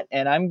 That,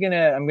 and I'm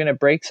gonna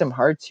break some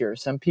hearts here.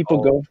 Some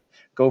people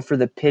go for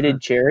the pitted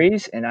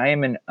cherries, and I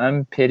am an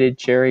unpitted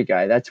cherry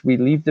guy. We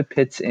leave the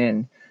pits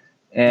in.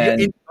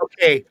 And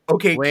okay.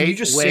 Can you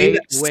just say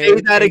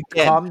that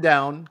again?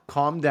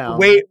 Calm down.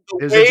 Wait,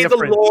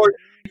 the Lord.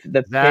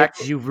 Zach,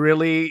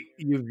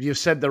 you've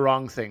said the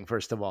wrong thing.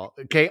 First of all,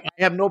 okay,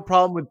 I have no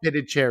problem with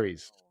pitted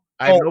cherries.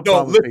 I have no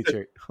problem with pitted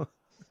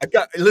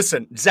cherries.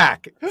 Listen,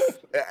 Zach,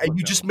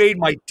 you just made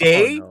my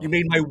day. You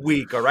made my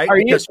week. All right. Are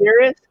you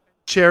serious?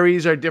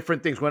 Cherries are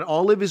different things. When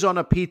olive is on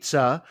a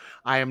pizza,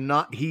 I am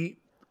not.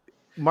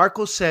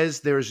 Marco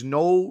says there's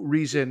no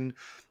reason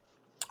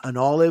an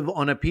olive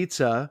on a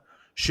pizza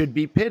should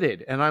be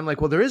pitted. And I'm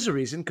like, well, there is a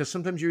reason, because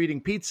sometimes you're eating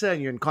pizza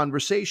and you're in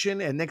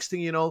conversation, and next thing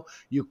you know,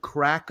 you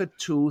crack a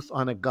tooth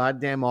on a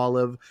goddamn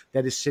olive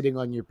that is sitting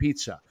on your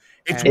pizza.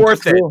 It's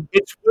worth it.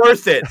 It's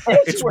worth it.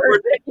 It's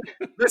worth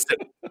it. Listen,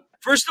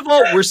 first of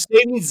all, we're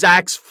saving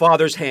Zach's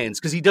father's hands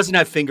because he doesn't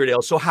have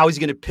fingernails. So how is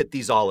he going to pit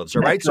these olives?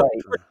 All right.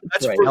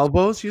 That's right.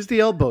 Elbows. Use the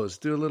elbows.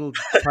 Do a little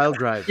pile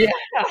drive. Yeah.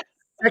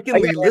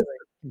 Secondly,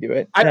 do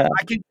it.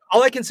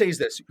 All I can say is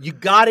this: you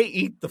got to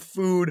eat the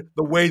food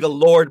the way the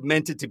Lord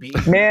meant it to be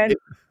eaten. Man,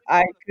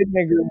 I couldn't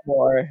agree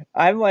more.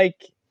 I'm like,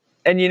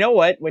 and you know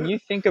what? When you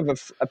think of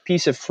a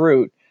piece of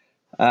fruit,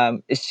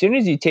 as soon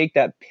as you take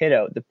that pit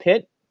out, the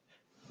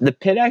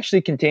pit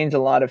actually contains a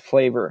lot of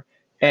flavor.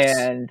 Yes.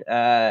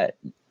 And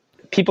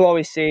people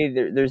always say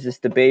there's this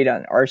debate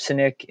on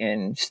arsenic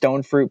and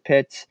stone fruit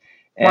pits.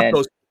 And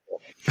those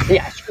people.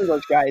 Yeah, screw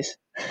those guys.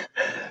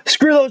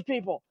 Screw those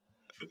people.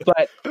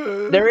 But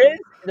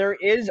there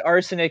is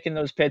arsenic in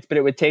those pits, but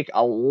it would take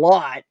a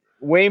lot,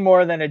 way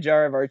more than a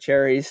jar of our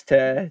cherries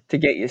to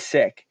get you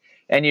sick,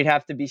 and you'd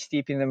have to be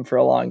steeping them for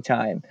a long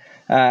time.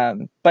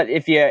 But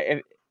if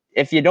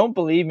you don't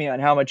believe me on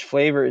how much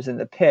flavor is in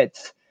the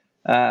pits,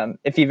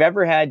 if you've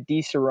ever had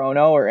Di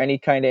Serono or any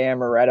kind of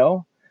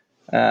amaretto,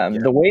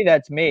 the way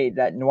that's made,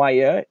 that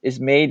noyau is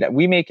made,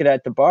 we make it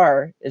at the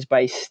bar, is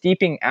by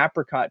steeping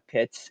apricot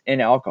pits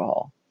in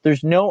alcohol.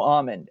 There's no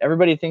almond.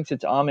 Everybody thinks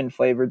it's almond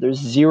flavored. There's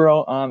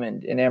zero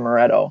almond in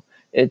amaretto.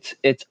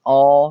 It's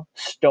all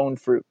stone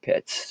fruit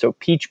pits. So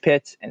peach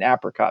pits and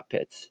apricot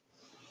pits.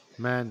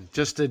 Man,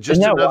 just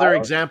another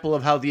example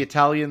of how the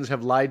Italians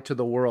have lied to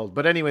the world.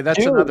 But anyway,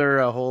 that's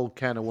another whole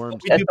can of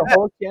worms. That's a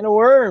whole can of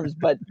worms.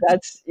 But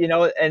that's,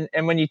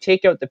 and when you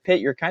take out the pit,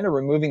 you're kind of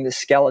removing the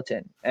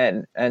skeleton,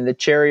 and the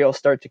cherry will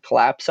start to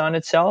collapse on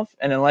itself.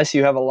 And unless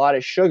you have a lot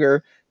of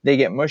sugar, they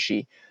get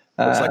mushy.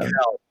 It's like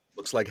hell.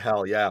 Looks like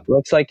hell. Yeah.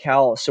 Looks like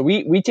hell. So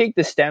we take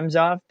the stems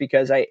off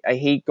because I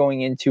hate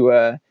going into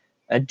a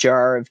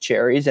jar of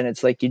cherries and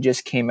it's like you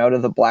just came out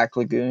of the Black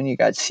Lagoon. You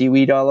got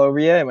seaweed all over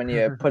you. And when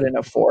you put in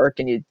a fork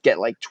and you get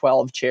like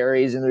 12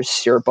 cherries and there's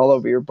syrup all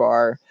over your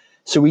bar.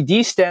 So we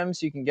de-stem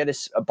so you can get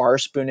a bar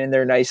spoon in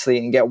there nicely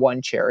and get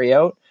one cherry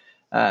out.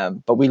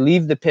 But we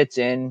leave the pits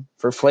in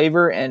for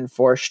flavor and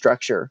for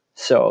structure.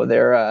 So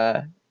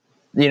they're,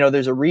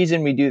 there's a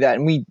reason we do that.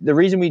 And the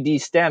reason we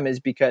de-stem is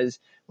because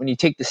when you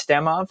take the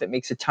stem off, it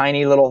makes a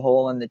tiny little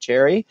hole in the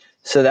cherry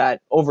so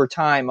that over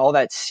time, all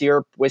that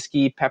syrup,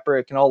 whiskey, pepper,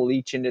 it can all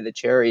leach into the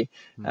cherry.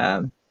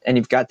 And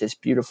you've got this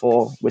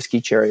beautiful whiskey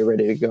cherry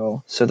ready to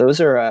go. So those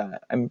are,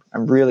 I'm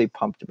really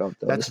pumped about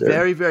those. That's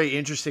very, very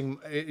interesting,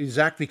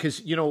 Zach, because,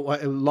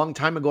 a long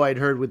time ago I'd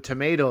heard with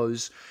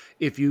tomatoes,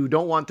 if you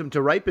don't want them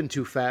to ripen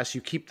too fast,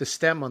 you keep the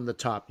stem on the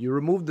top. You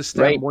remove the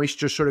stem,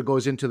 moisture sort of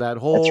goes into that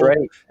hole. That's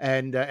right.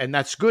 And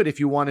that's good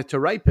if you want it to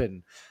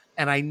ripen.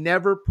 And I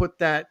never put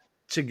that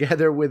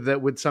together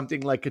with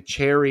something like a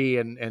cherry,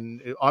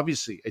 and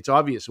obviously it's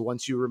obvious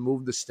once you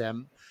remove the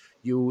stem,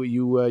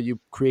 you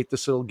create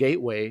this little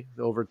gateway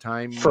over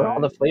time for all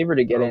the flavor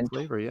to get in.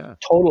 Flavor, yeah,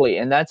 totally.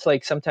 And that's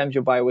like sometimes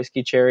you'll buy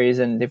whiskey cherries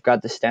and they've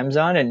got the stems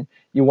on, and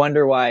you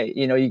wonder why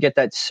you get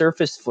that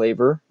surface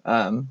flavor,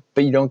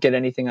 but you don't get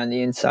anything on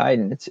the inside,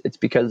 and it's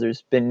because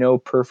there's been no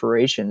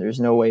perforation. There's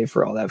no way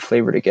for all that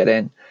flavor to get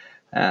in.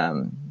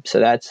 So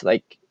that's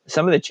like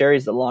some of the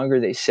cherries. The longer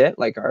they sit,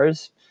 like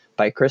ours,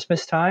 by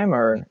Christmas time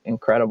are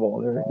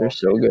incredible. They're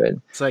so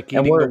good. It's like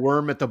eating the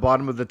worm at the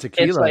bottom of the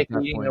tequila. It's like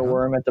eating the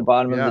worm at the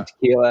bottom of the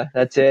tequila.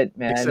 That's it,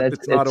 man. Except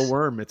it's not a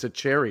worm. It's a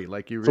cherry.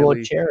 Like you full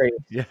really of cherry.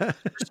 Yeah.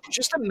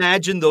 Just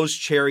imagine those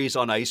cherries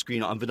on ice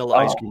cream, on vanilla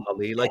ice cream,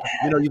 Ali. Like,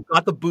 you've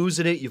got the booze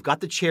in it, you've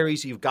got the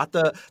cherries, you've got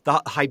the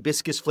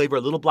hibiscus flavor,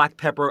 a little black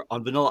pepper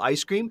on vanilla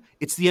ice cream.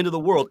 It's the end of the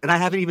world, and I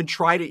haven't even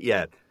tried it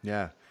yet.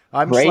 Yeah,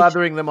 I'm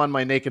slathering them on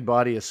my naked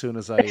body as soon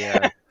as I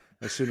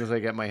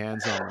get my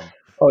hands on them.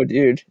 Oh,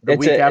 dude. The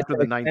week after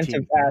the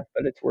 19th. Path,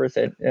 but it's worth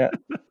it. Yeah.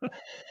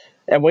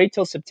 And wait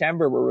till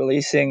September. We're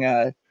releasing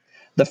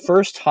the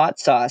first hot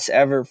sauce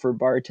ever for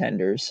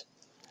bartenders.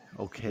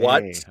 Okay.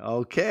 What?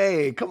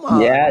 Okay. Come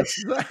on. Yes.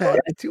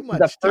 Too much.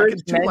 The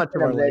first Too much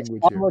of our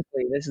language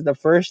publicly. This is the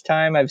first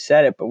time I've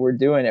said it, but we're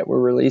doing it.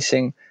 We're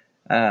releasing.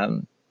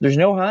 There's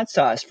no hot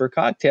sauce for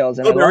cocktails.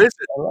 And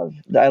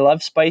I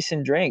love spice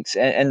and drinks.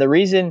 And the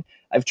reason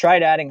I've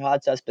tried adding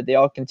hot sauce, but they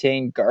all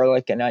contain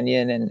garlic and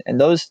onion, and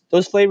those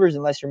flavors,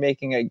 unless you're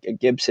making a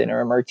Gibson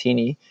or a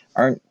martini,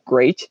 aren't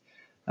great.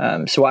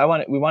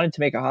 So we wanted to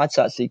make a hot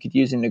sauce that you could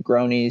use in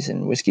Negronis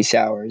and whiskey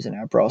sours and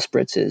Aperol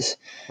spritzes.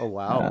 Oh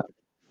wow!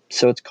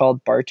 So it's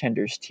called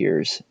Bartender's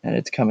Tears, and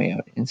it's coming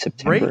out in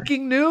September.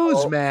 Breaking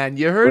news, man!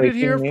 You heard it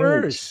here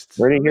first.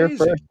 Heard it here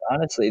first.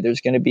 Honestly,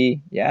 there's going to be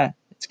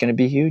it's going to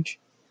be huge.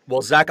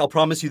 Well, Zach, I'll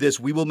promise you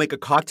this: we will make a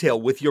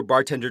cocktail with your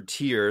Bartender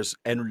Tears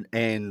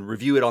and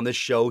review it on this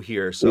show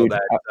here. So dude,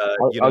 that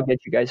I'll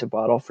get you guys a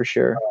bottle for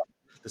sure.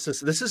 This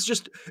is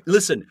just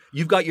listen.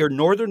 You've got your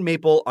Northern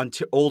Maple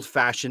Old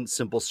Fashioned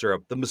simple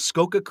syrup, the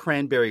Muskoka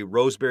Cranberry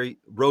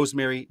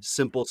Rosemary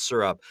simple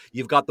syrup.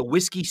 You've got the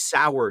Whiskey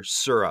Sour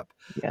syrup.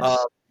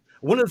 Yes.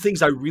 One of the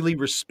things I really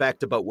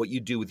respect about what you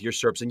do with your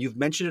syrups, and you've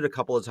mentioned it a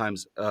couple of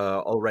times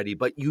already,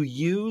 but you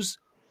use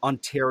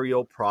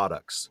Ontario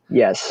products.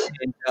 Yes.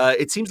 And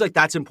it seems like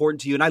that's important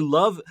to you. And I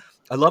love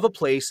a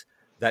place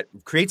that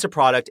creates a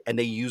product and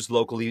they use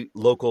local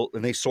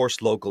and they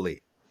source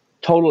locally.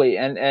 Totally.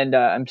 And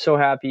I'm so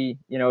happy,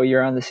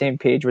 you're on the same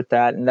page with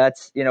that. And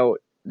that's,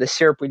 the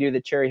syrup, we do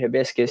the cherry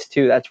hibiscus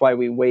too. That's why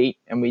we wait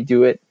and we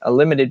do it a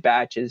limited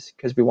batches,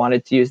 because we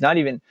wanted to use not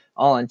even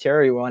all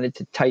Ontario. We wanted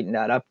to tighten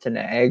that up to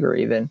Niagara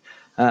even,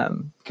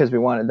 because we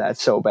wanted that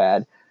so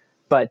bad.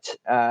 But,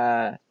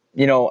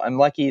 I'm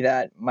lucky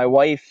that my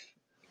wife,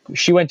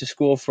 she went to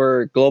school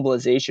for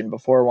globalization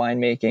before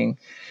winemaking.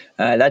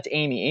 That's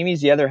Amy.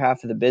 Amy's the other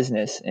half of the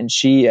business. And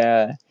she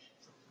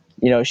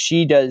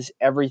does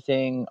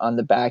everything on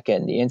the back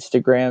end, the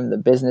Instagram, the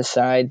business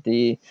side,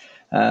 the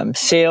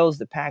sales,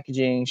 the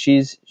packaging.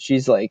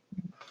 She's like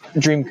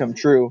dream come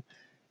true.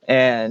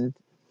 And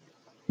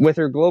with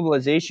her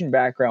globalization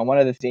background, one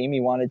of the things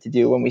Amy wanted to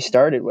do when we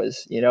started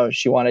was,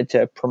 she wanted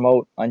to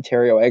promote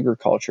Ontario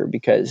agriculture,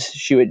 because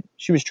she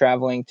was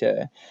traveling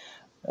to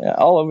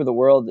all over the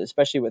world,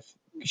 especially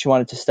she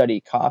wanted to study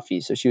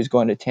coffee. So she was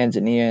going to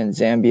Tanzania and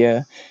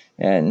Zambia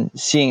and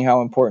seeing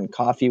how important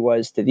coffee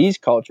was to these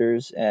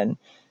cultures. And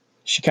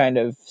she kind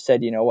of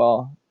said,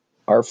 well,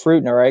 our fruit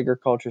and our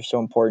agriculture is so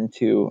important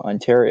to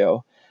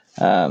Ontario,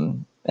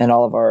 and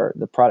all of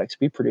the products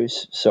we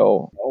produce.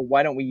 So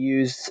why don't we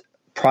use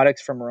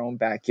products from our own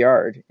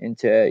backyard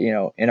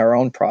into, in our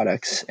own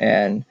products?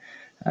 And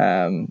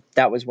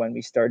that was when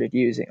we started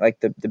using, like,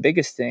 the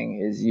biggest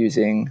thing is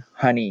using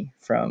honey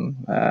from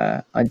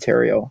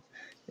Ontario.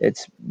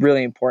 It's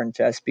really important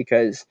to us,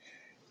 because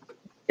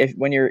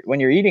when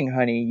you're eating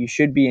honey, you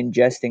should be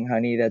ingesting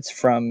honey that's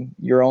from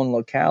your own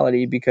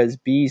locality, because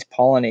bees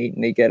pollinate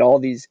and they get all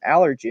these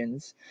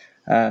allergens.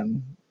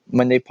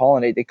 When they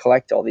pollinate, they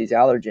collect all these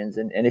allergens.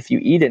 And if you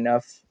eat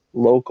enough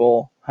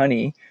local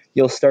honey,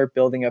 you'll start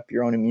building up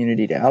your own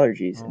immunity to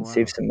allergies and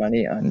save some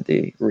money on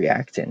the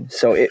Reactine.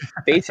 So it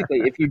basically,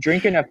 if you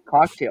drink enough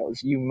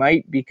cocktails, you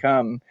might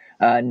become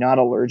not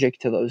allergic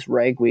to those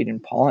ragweed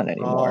and pollen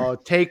anymore. Oh,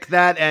 take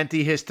that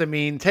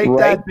antihistamine. Take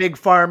that, Big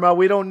Pharma.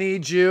 We don't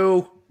need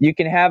you. You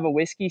can have a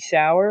whiskey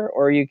sour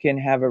or you can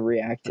have a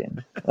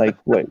Reactine. Like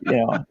what,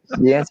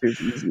 the answer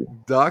is easy.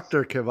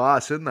 Dr.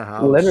 Kvass in the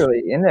house.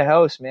 Literally in the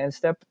house, man.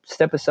 Step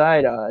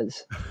aside,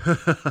 Oz.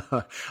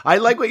 I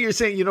like what you're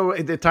saying.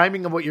 The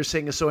timing of what you're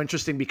saying is so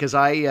interesting because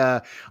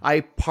I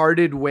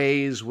parted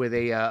ways with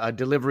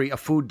a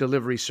food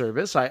delivery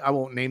service. I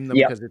won't name them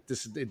because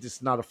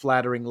it's not a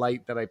flattering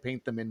light that I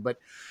paint them in, but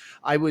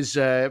I was,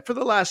 for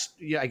the last,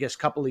 I guess,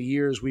 couple of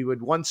years, we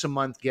would once a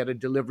month get a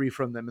delivery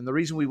from them. And the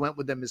reason we went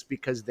with them is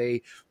because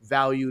they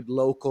valued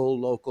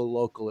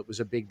local. It was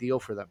a big deal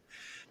for them.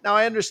 Now,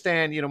 I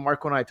understand,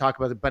 Marco and I talk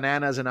about the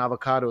bananas and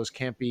avocados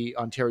can't be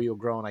Ontario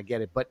grown. I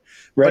get it. But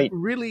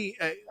really,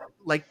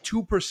 like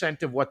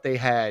 2% of what they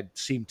had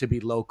seemed to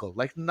be local.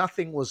 Like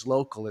nothing was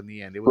local in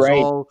the end. It was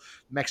all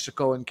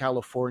Mexico and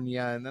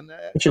California. And then,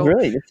 which is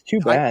really, it's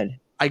too bad.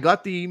 I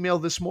got the email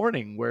this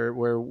morning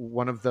where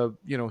one of the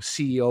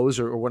CEOs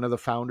or one of the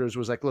founders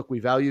was like, "Look, we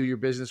value your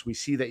business. We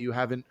see that you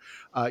haven't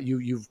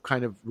you've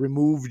kind of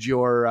removed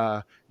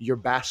your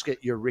basket,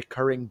 your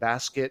recurring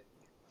basket,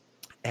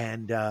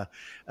 and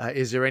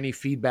is there any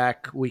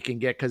feedback we can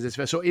get?" Because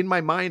it's so in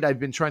my mind, I've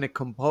been trying to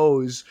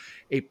compose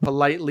a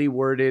politely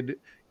worded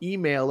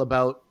email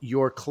about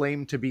your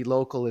claim to be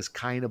local is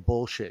kind of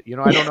bullshit.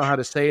 I don't know how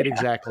to say it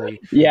exactly,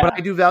 but I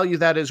do value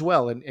that as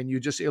well. And you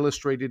just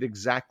illustrated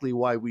exactly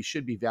why we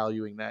should be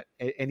valuing that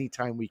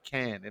anytime we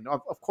can. And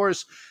of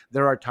course,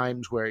 there are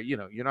times where,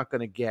 you're not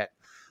going to get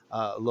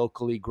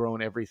locally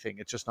grown everything.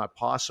 It's just not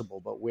possible.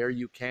 But where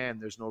you can,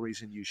 there's no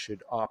reason you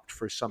should opt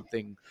for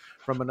something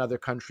from another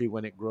country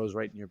when it grows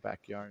right in your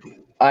backyard.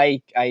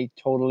 I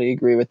totally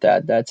agree with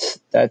that. That's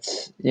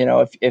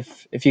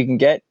if you can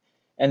get.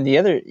 And the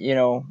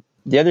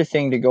other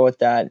thing to go with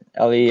that,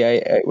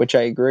 Ellie, which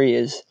I agree,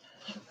 is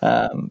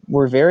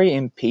we're very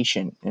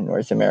impatient in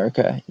North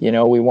America. We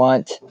don't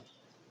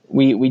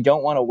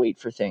want to wait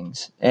for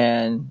things.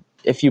 And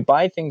if you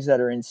buy things that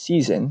are in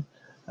season,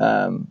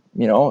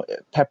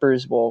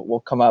 peppers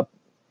will come up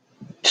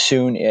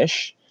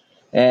soon-ish.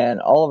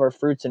 And all of our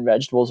fruits and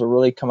vegetables will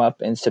really come up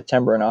in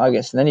September and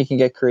August. And then you can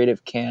get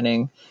creative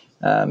canning.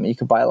 You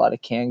can buy a lot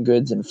of canned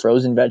goods and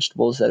frozen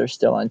vegetables that are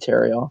still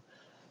Ontario.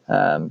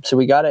 So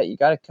you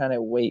gotta kind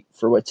of wait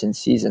for what's in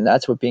season.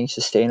 That's what being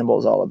sustainable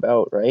is all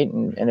about, right?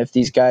 And if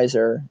these guys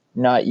are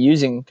not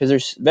using, because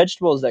there's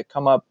vegetables that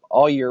come up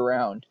all year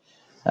round,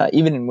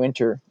 even in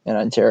winter in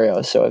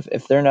Ontario. So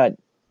if they're not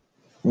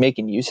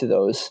making use of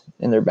those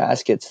in their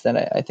baskets, then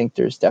I think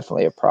there's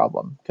definitely a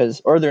problem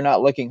or they're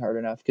not looking hard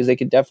enough because they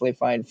could definitely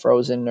find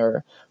frozen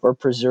or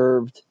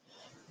preserved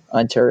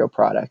Ontario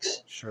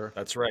products. Sure,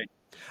 that's right.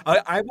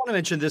 I want to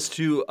mention this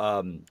too.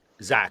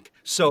 Zach.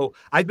 So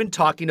I've been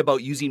talking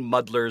about using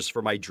muddlers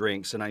for my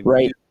drinks, and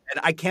and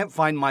I can't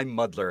find my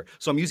muddler.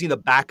 So I'm using the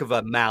back of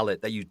a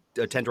mallet that you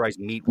tenderize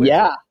meat with.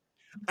 Yeah.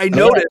 I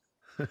noticed.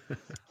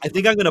 I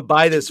think I'm going to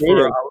buy this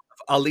for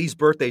Ali's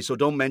birthday, so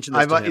don't mention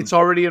this to him. It's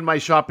already in my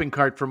shopping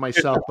cart for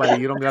myself, buddy.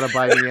 You don't got to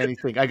buy me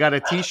anything. I got a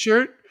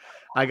T-shirt.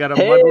 I got a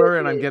muddler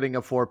and I'm getting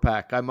a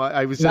 4-pack.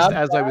 I was just,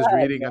 as I was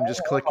reading, I'm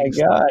just clicking.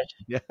 Oh my gosh.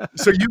 Yeah.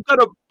 So you've got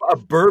a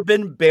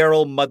bourbon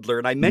barrel muddler.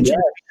 And I mentioned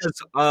it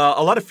because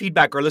a lot of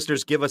feedback our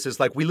listeners give us is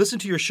like, we listen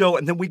to your show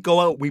and then we go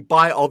out, we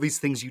buy all these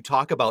things you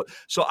talk about.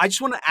 So I just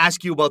want to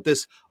ask you about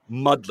this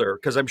muddler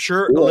because I'm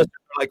sure the listeners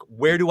are like,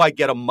 where do I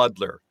get a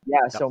muddler?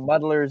 Yeah. So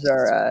muddlers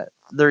are,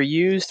 they're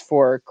used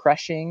for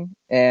crushing,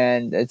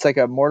 and it's like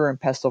a mortar and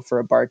pestle for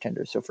a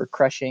bartender. So for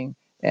crushing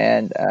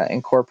and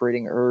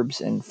incorporating herbs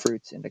and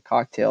fruits into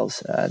cocktails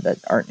that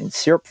aren't in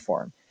syrup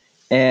form.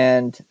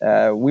 And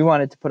we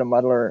wanted to put a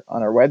muddler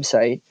on our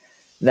website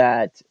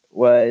that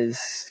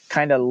was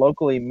kind of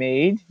locally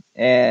made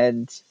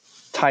and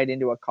tied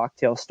into a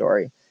cocktail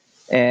story.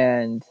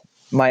 And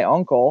my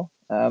uncle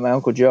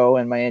Joe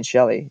and my Aunt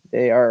Shelley,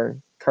 they are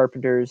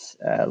carpenters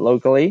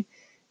locally,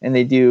 and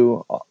they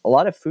do a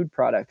lot of food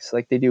products.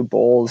 Like they do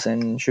bowls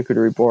and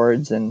charcuterie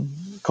boards and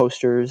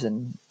coasters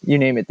and you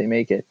name it, they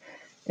make it.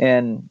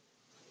 And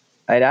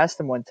I'd asked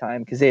them one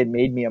time because they had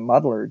made me a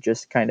muddler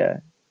just kind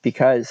of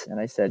because, and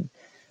I said,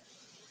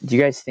 do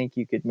you guys think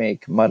you could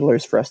make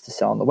muddlers for us to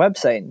sell on the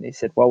website? And they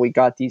said, well, we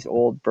got these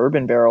old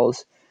bourbon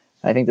barrels.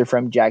 I think they're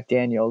from Jack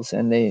Daniels.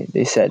 And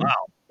they said,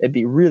 wow, it'd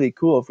be really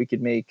cool if we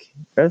could make,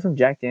 are they from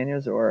Jack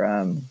Daniels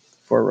or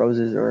Four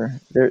Roses, or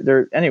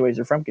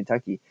they're from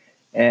Kentucky.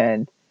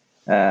 And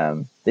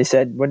they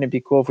said, wouldn't it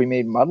be cool if we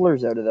made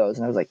muddlers out of those?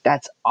 And I was like,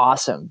 that's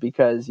awesome,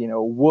 because,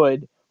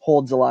 wood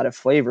holds a lot of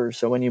flavor.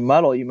 So when you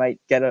muddle, you might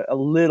get a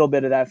little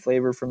bit of that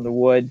flavor from the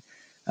wood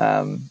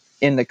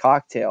in the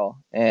cocktail.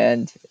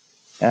 And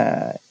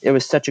it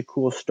was such a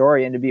cool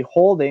story. And to be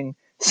holding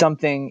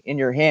something in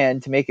your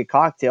hand to make a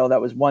cocktail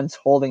that was once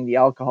holding the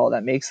alcohol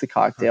that makes the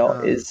cocktail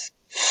is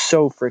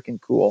so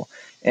freaking cool.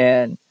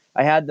 And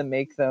I had them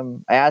make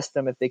them. I asked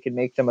them if they could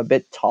make them a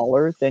bit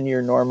taller than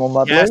your normal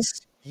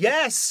muddlers.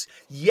 Yes.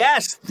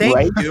 Thank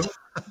Right? you.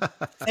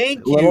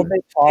 Thank A little you.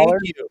 bit taller.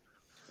 Thank you.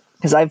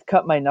 Because I've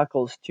cut my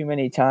knuckles too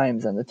many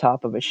times on the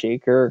top of a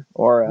shaker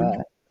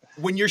or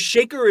When your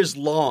shaker is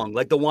long,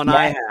 like the one Yeah.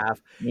 I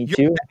have, me you're,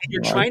 too.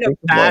 you're Well, trying to shaker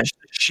boy. bash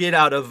the shit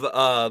out of,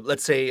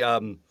 let's say,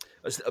 a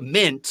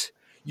mint.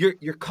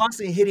 You're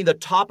constantly hitting the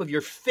top of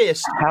your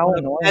fist How on a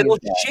annoying metal is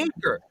that?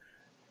 shaker.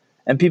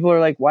 And people are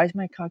like, "Why is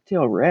my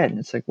cocktail red?" And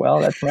it's like, "Well,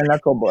 that's my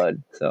knuckle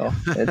blood." So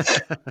it's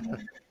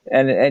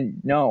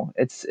and no,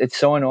 it's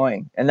so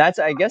annoying. And that's,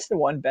 I guess, the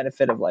one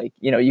benefit of, like,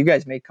 you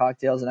guys make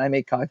cocktails and I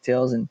make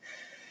cocktails, and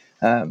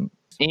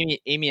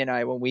Amy and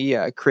I, when we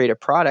create a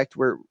product,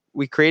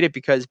 we create it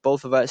because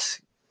both of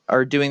us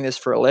are doing this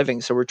for a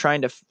living. So we're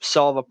trying to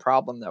solve a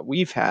problem that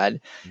we've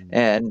had,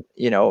 and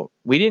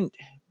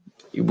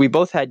we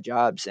both had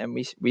jobs, and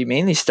we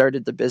mainly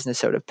started the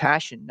business out of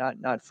passion,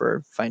 not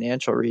for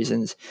financial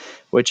reasons,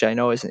 which I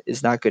know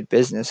is not good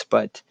business,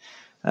 but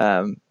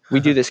we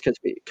do this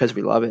because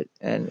we love it,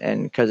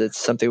 and because it's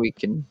something we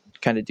can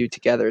kind of do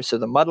together. So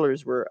the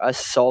muddlers were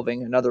us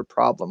solving another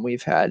problem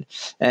we've had,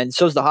 and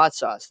so is the hot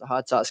sauce. The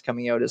hot sauce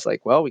coming out is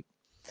like, well,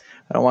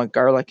 I don't want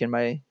garlic in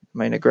my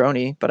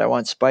Negroni, but I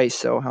want spice.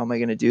 So how am I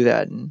going to do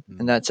that? And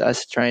that's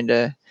us trying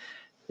to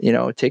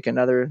take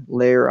another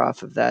layer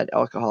off of that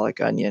alcoholic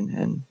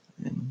onion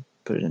and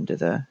put it into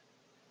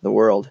the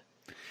world.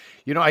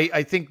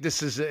 I think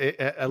this is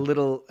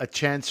a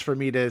chance for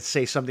me to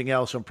say something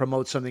else or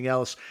promote something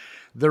else.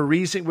 The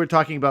reason we're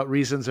talking about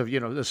reasons of,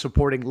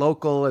 supporting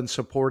local and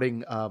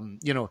supporting,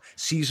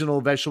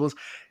 seasonal vegetables.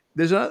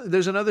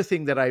 There's another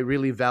thing that I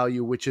really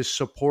value, which is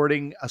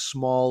supporting a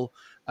small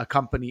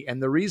company.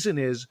 And the reason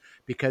is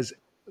because,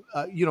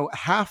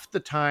 half the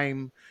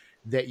time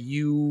that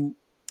you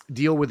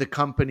deal with a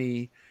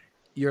company,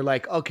 you're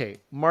like, okay,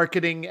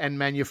 marketing and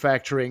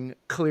manufacturing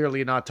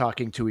clearly not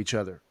talking to each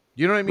other.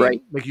 You know what I mean?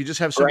 Right. Like, you just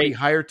have somebody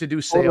hired to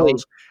do sales,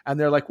 Totally. and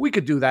they're like, we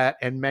could do that.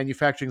 And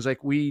manufacturing's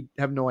like, we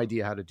have no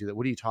idea how to do that.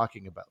 What are you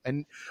talking about?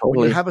 And when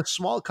Totally. you have a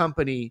small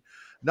company,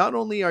 not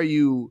only are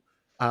you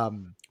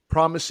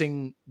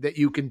promising that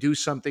you can do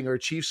something or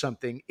achieve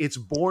something, it's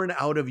born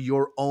out of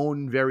your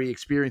own very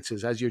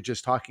experiences, as you're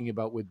just talking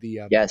about with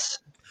the Yes.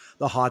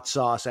 the hot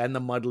sauce and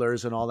the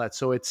muddlers and all that.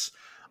 So it's,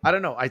 I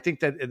don't know. I think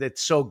that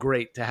it's so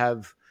great to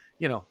have,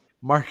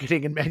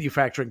 marketing and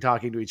manufacturing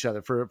talking to each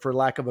other, for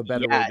lack of a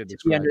better way to be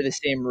describe under it. the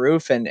same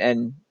roof.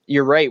 And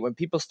you're right. When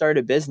people start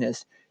a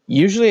business,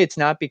 usually it's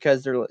not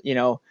because they're,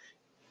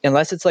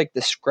 unless it's like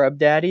the Scrub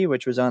Daddy,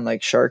 which was on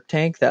like Shark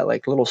Tank, that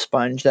like little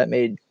sponge that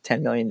made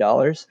 $10 million,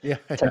 Yeah.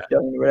 10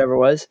 billion, whatever it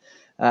was.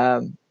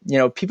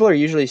 People are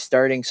usually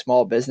starting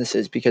small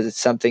businesses because it's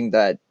something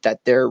that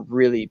they're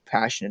really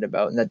passionate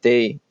about and that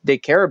they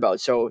care about.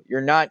 So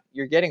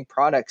you're getting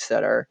products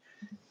that are,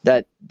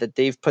 that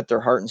they've put their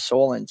heart and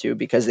soul into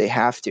because they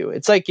have to.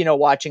 It's like,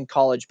 watching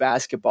college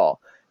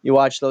basketball. You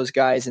watch those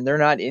guys and they're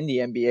not in the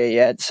NBA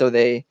yet. So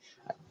they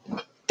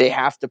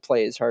have to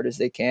play as hard as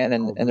they can,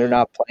 and they're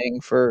not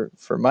playing for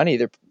money.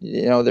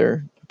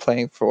 They're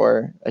playing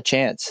for a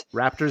chance.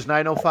 Raptors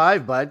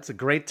 905, bud. It's a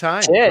great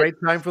time. It. Great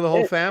time for the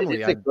whole family.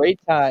 It's a great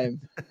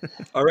time.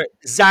 All right,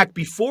 Zach,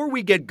 before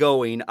we get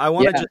going, I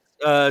want to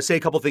just say a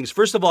couple things.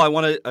 First of all, I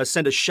want to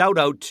send a shout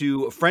out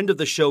to a friend of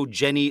the show,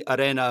 Jenny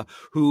Arena,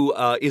 who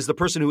is the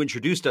person who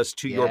introduced us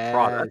to your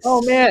product.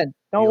 Oh, man.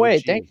 No way.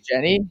 OG. Thanks,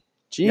 Jenny.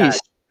 Jeez. Yeah,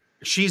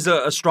 she's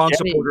a strong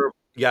Jenny. supporter of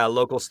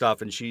local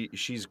stuff, and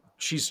she's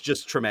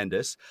just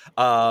tremendous.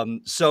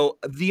 So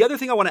the other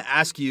thing I want to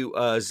ask you,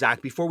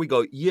 Zach, before we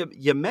go,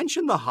 you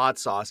mentioned the hot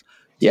sauce.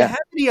 Do you have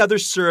any other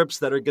syrups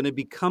that are going to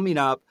be coming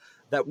up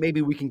that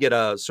maybe we can get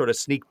a sort of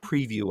sneak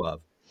preview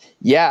of?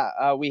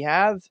 Yeah, we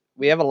have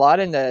a lot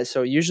in the.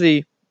 So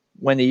usually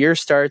when the year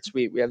starts,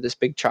 we have this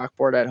big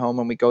chalkboard at home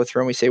and we go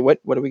through and we say, what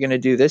are we going to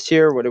do this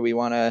year? What do we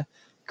want to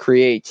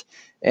create?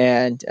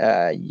 And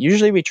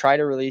usually we try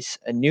to release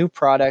a new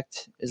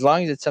product, as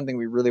long as it's something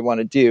we really want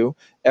to do,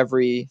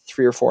 every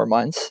 3 or 4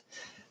 months,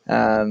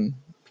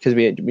 because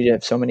we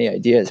have so many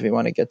ideas. We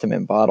want to get them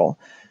in bottle.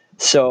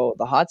 So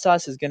the hot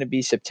sauce is going to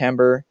be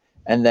September.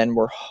 And then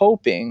we're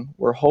hoping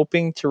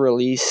to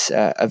release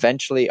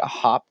eventually a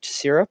hopped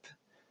syrup.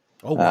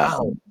 Oh,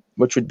 wow.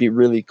 Which would be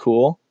really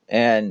cool.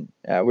 And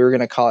we were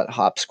going to call it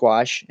hop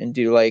squash and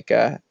do like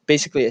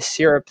basically a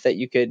syrup that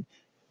you could,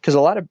 because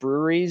a lot of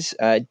breweries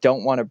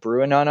don't want to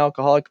brew a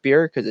non-alcoholic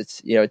beer because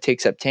it's, it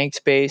takes up tank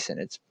space and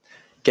it's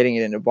getting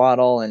it in a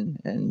bottle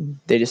and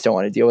they just don't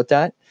want to deal with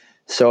that.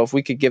 So if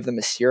we could give them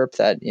a syrup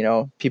that,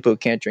 people who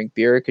can't drink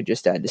beer could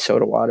just add to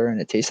soda water and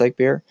it tastes like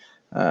beer.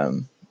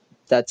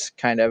 That's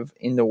kind of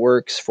in the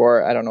works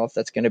for, I don't know if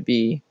that's going to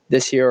be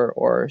this year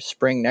or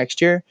spring next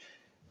year.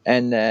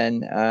 And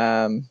then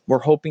we're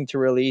hoping to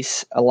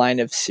release a line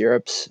of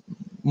syrups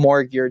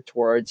more geared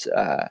towards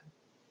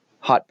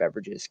hot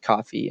beverages,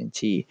 coffee and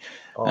tea.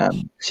 So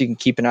you can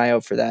keep an eye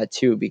out for that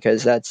too,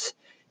 because that's,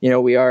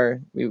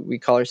 we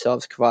call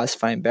ourselves Kvass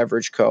Fine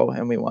Beverage Co.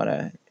 And we want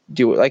to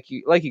do it like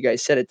you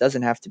guys said, it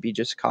doesn't have to be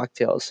just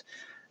cocktails.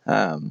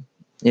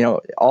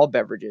 all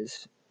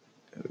beverages,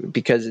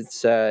 because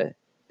it's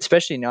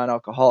especially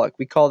non-alcoholic.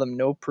 We call them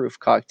no proof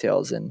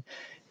cocktails, and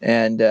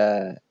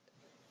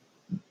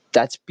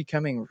that's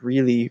becoming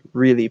really,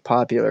 really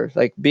popular.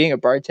 Like being a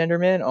bartender,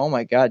 man, oh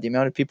my God, the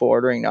amount of people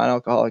ordering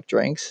non-alcoholic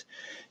drinks,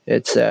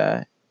 it's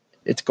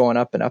going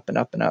up and up and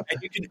up and up.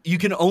 And you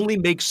can only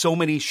make so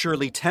many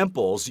Shirley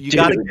Temples. You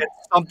got to get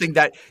something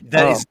that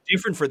is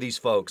different for these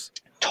folks.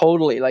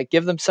 Totally. Like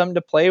give them something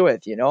to play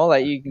with,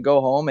 like you can go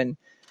home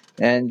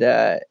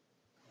and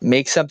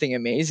make something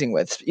amazing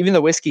with. Even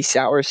the whiskey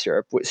sour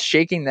syrup, was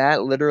shaking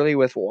that literally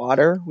with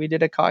water. We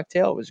did a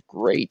cocktail. It was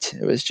great.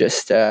 It was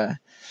just,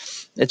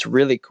 it's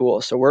really cool.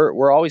 So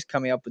we're always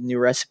coming up with new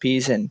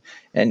recipes, and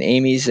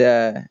Amy's,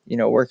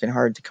 working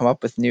hard to come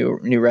up with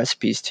new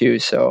recipes too.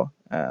 So,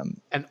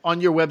 and on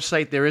your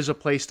website, there is a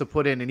place to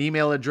put in an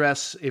email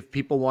address if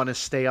people want to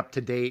stay up to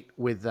date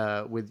with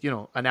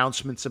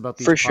announcements about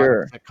these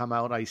products that come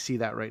out. I see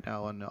that right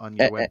now on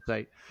your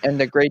website. And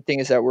the great thing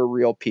is that we're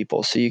real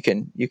people, so you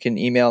can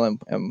email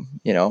and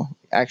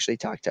actually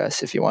talk to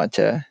us if you want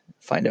to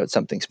find out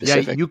something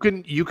specific. Yeah,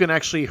 you can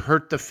actually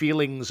hurt the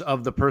feelings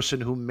of the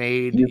person who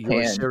made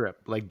your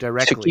syrup, like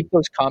directly. So keep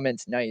those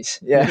comments nice.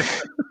 Yeah.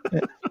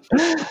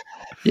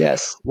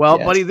 Yes. Well,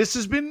 buddy, this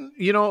has been,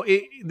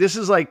 this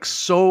is like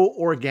so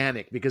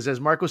organic, because as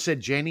Marco said,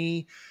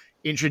 Jenny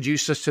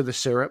introduced us to the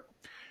syrup.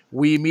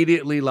 We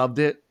immediately loved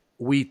it.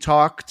 We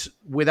talked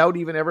without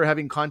even ever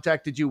having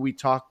contacted you. We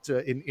talked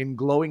in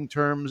glowing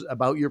terms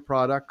about your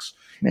products,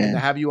 and to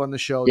have you on the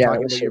show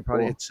talking about your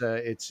product. Cool.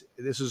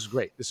 This is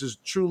great. This is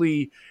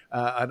truly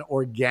an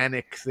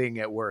organic thing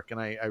at work, and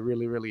I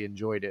really, really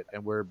enjoyed it.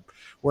 And we're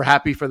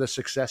happy for the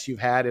success you've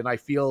had. And I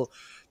feel,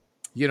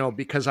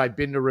 because I've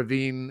been to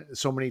Ravine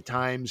so many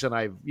times, and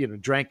I've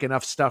drank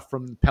enough stuff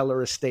from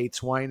Peller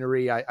Estates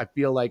Winery, I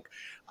feel like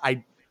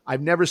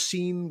I've never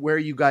seen where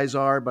you guys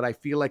are, but I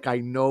feel like I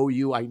know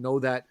you. I know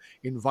that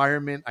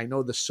environment. I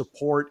know the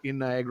support in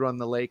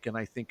Niagara-on-the-Lake, and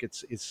I think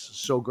it's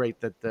so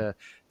great that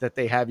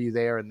they have you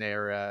there, and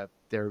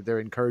they're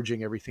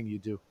encouraging everything you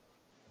do.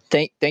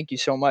 Thank you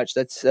so much.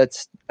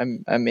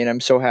 I'm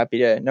so happy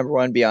to, number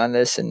one, be on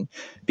this and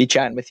be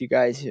chatting with you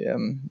guys.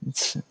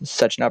 It's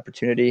such an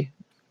opportunity.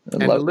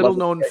 And a little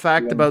known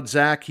fact about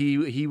Zach,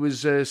 he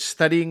was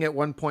studying at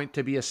one point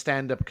to be a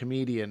stand-up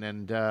comedian,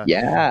 and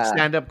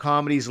stand-up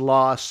comedy's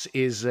loss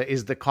is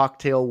the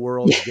cocktail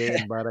world's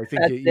game. But I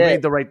think you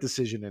made the right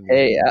decision.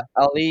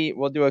 Ali,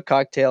 we'll do a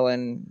cocktail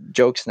and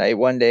jokes night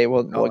one day.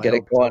 We'll get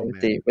it going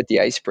with the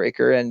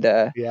icebreaker, and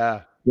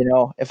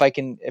if I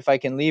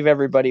can leave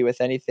everybody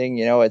with anything,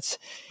 it's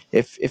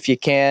if you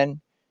can,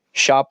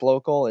 shop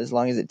local as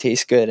long as it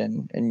tastes good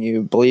and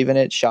you believe in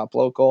it. Shop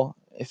local.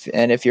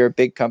 If you're a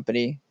big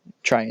company,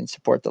 try and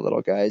support the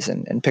little guys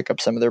and pick up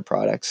some of their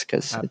products,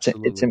 because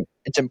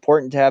it's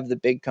important to have the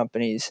big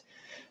companies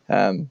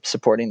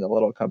supporting the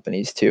little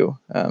companies too.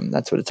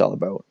 That's what it's all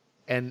about.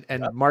 And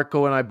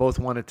Marco and I both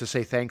wanted to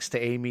say thanks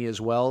to Amy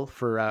as well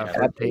for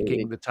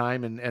taking the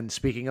time. And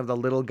speaking of the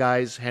little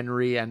guys,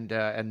 Henry and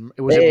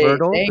was it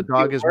Myrtle? The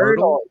dog is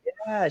Myrtle.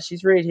 Yeah,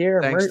 she's right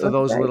here. Thanks to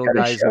those little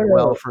guys as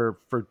well for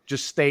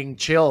just staying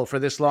chill for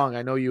this long.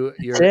 I know you're.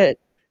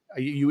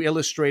 You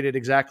illustrated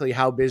exactly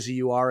how busy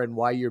you are and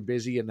why you're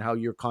busy and how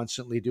you're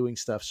constantly doing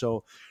stuff.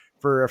 So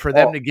for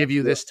them to give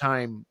you this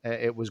time,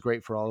 it was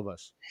great for all of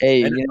us. Hey,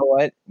 you know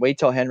what? Wait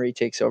till Henry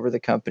takes over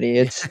the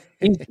company.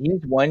 He's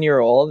 1 year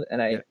old,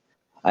 and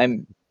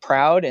I'm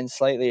proud and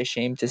slightly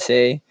ashamed to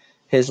say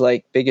his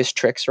biggest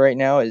tricks right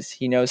now is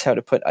he knows how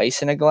to put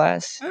ice in a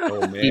glass.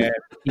 Oh man.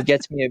 He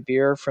gets me a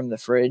beer from the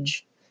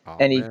fridge.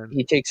 And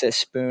he takes a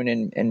spoon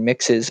and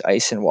mixes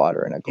ice and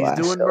water in a glass.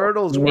 He's doing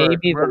Myrtle's work.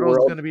 Maybe Myrtle's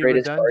going to be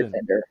redundant.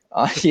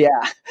 Yeah.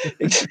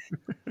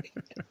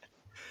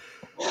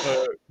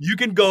 You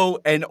can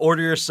go and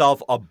order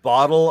yourself a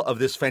bottle of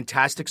this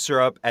fantastic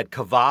syrup at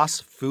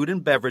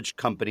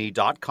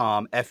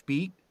KvassFoodAndBeverageCompany.com,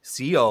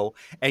 FBCO,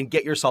 and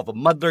get yourself a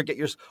muddler. Get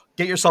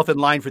yourself in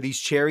line for these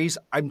cherries.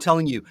 I'm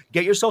telling you,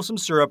 get yourself some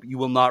syrup. You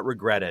will not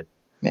regret it.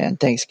 Man,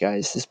 thanks,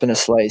 guys. It's been a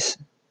slice.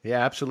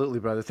 Yeah,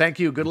 absolutely, brother. Thank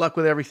you. Good luck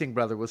with everything,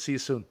 brother. We'll see you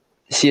soon.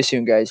 See you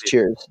soon, guys.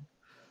 Cheers.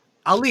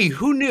 Ali,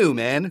 who knew,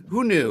 man?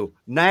 Who knew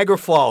Niagara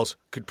Falls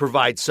could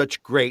provide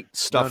such great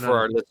stuff for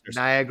our listeners?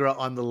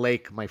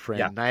 Niagara-on-the-Lake, my friend.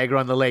 Yeah.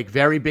 Niagara-on-the-Lake.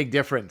 Very big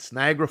difference.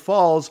 Niagara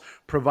Falls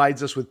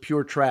provides us with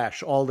pure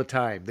trash all the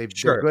time. They're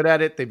good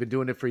at it. They've been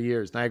doing it for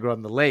years.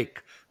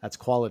 Niagara-on-the-Lake, that's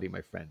quality,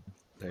 my friend.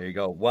 There you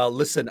go. Well,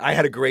 listen, I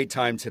had a great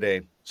time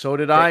today. So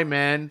did I,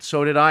 man.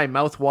 So did I.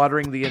 Mouth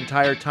watering the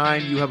entire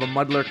time. You have a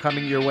muddler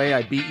coming your way.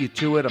 I beat you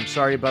to it. I'm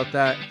sorry about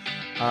that.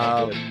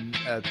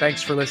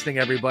 Thanks for listening,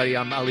 everybody.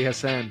 I'm Ali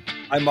Hassan.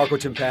 I'm Marco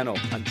Timpano.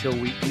 Until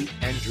we eat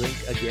and drink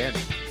again.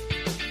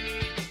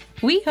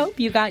 We hope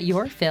you got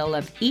your fill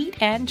of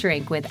Eat and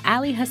Drink with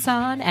Ali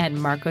Hassan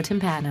and Marco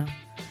Timpano.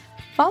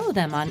 Follow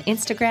them on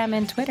Instagram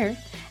and Twitter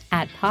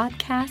at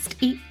Podcast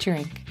Eat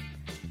Drink.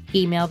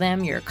 Email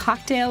them your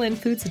cocktail and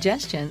food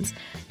suggestions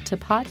to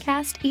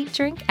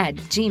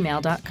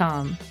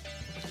podcasteatdrink@gmail.com.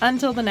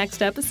 Until the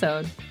next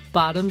episode,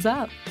 bottoms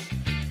up.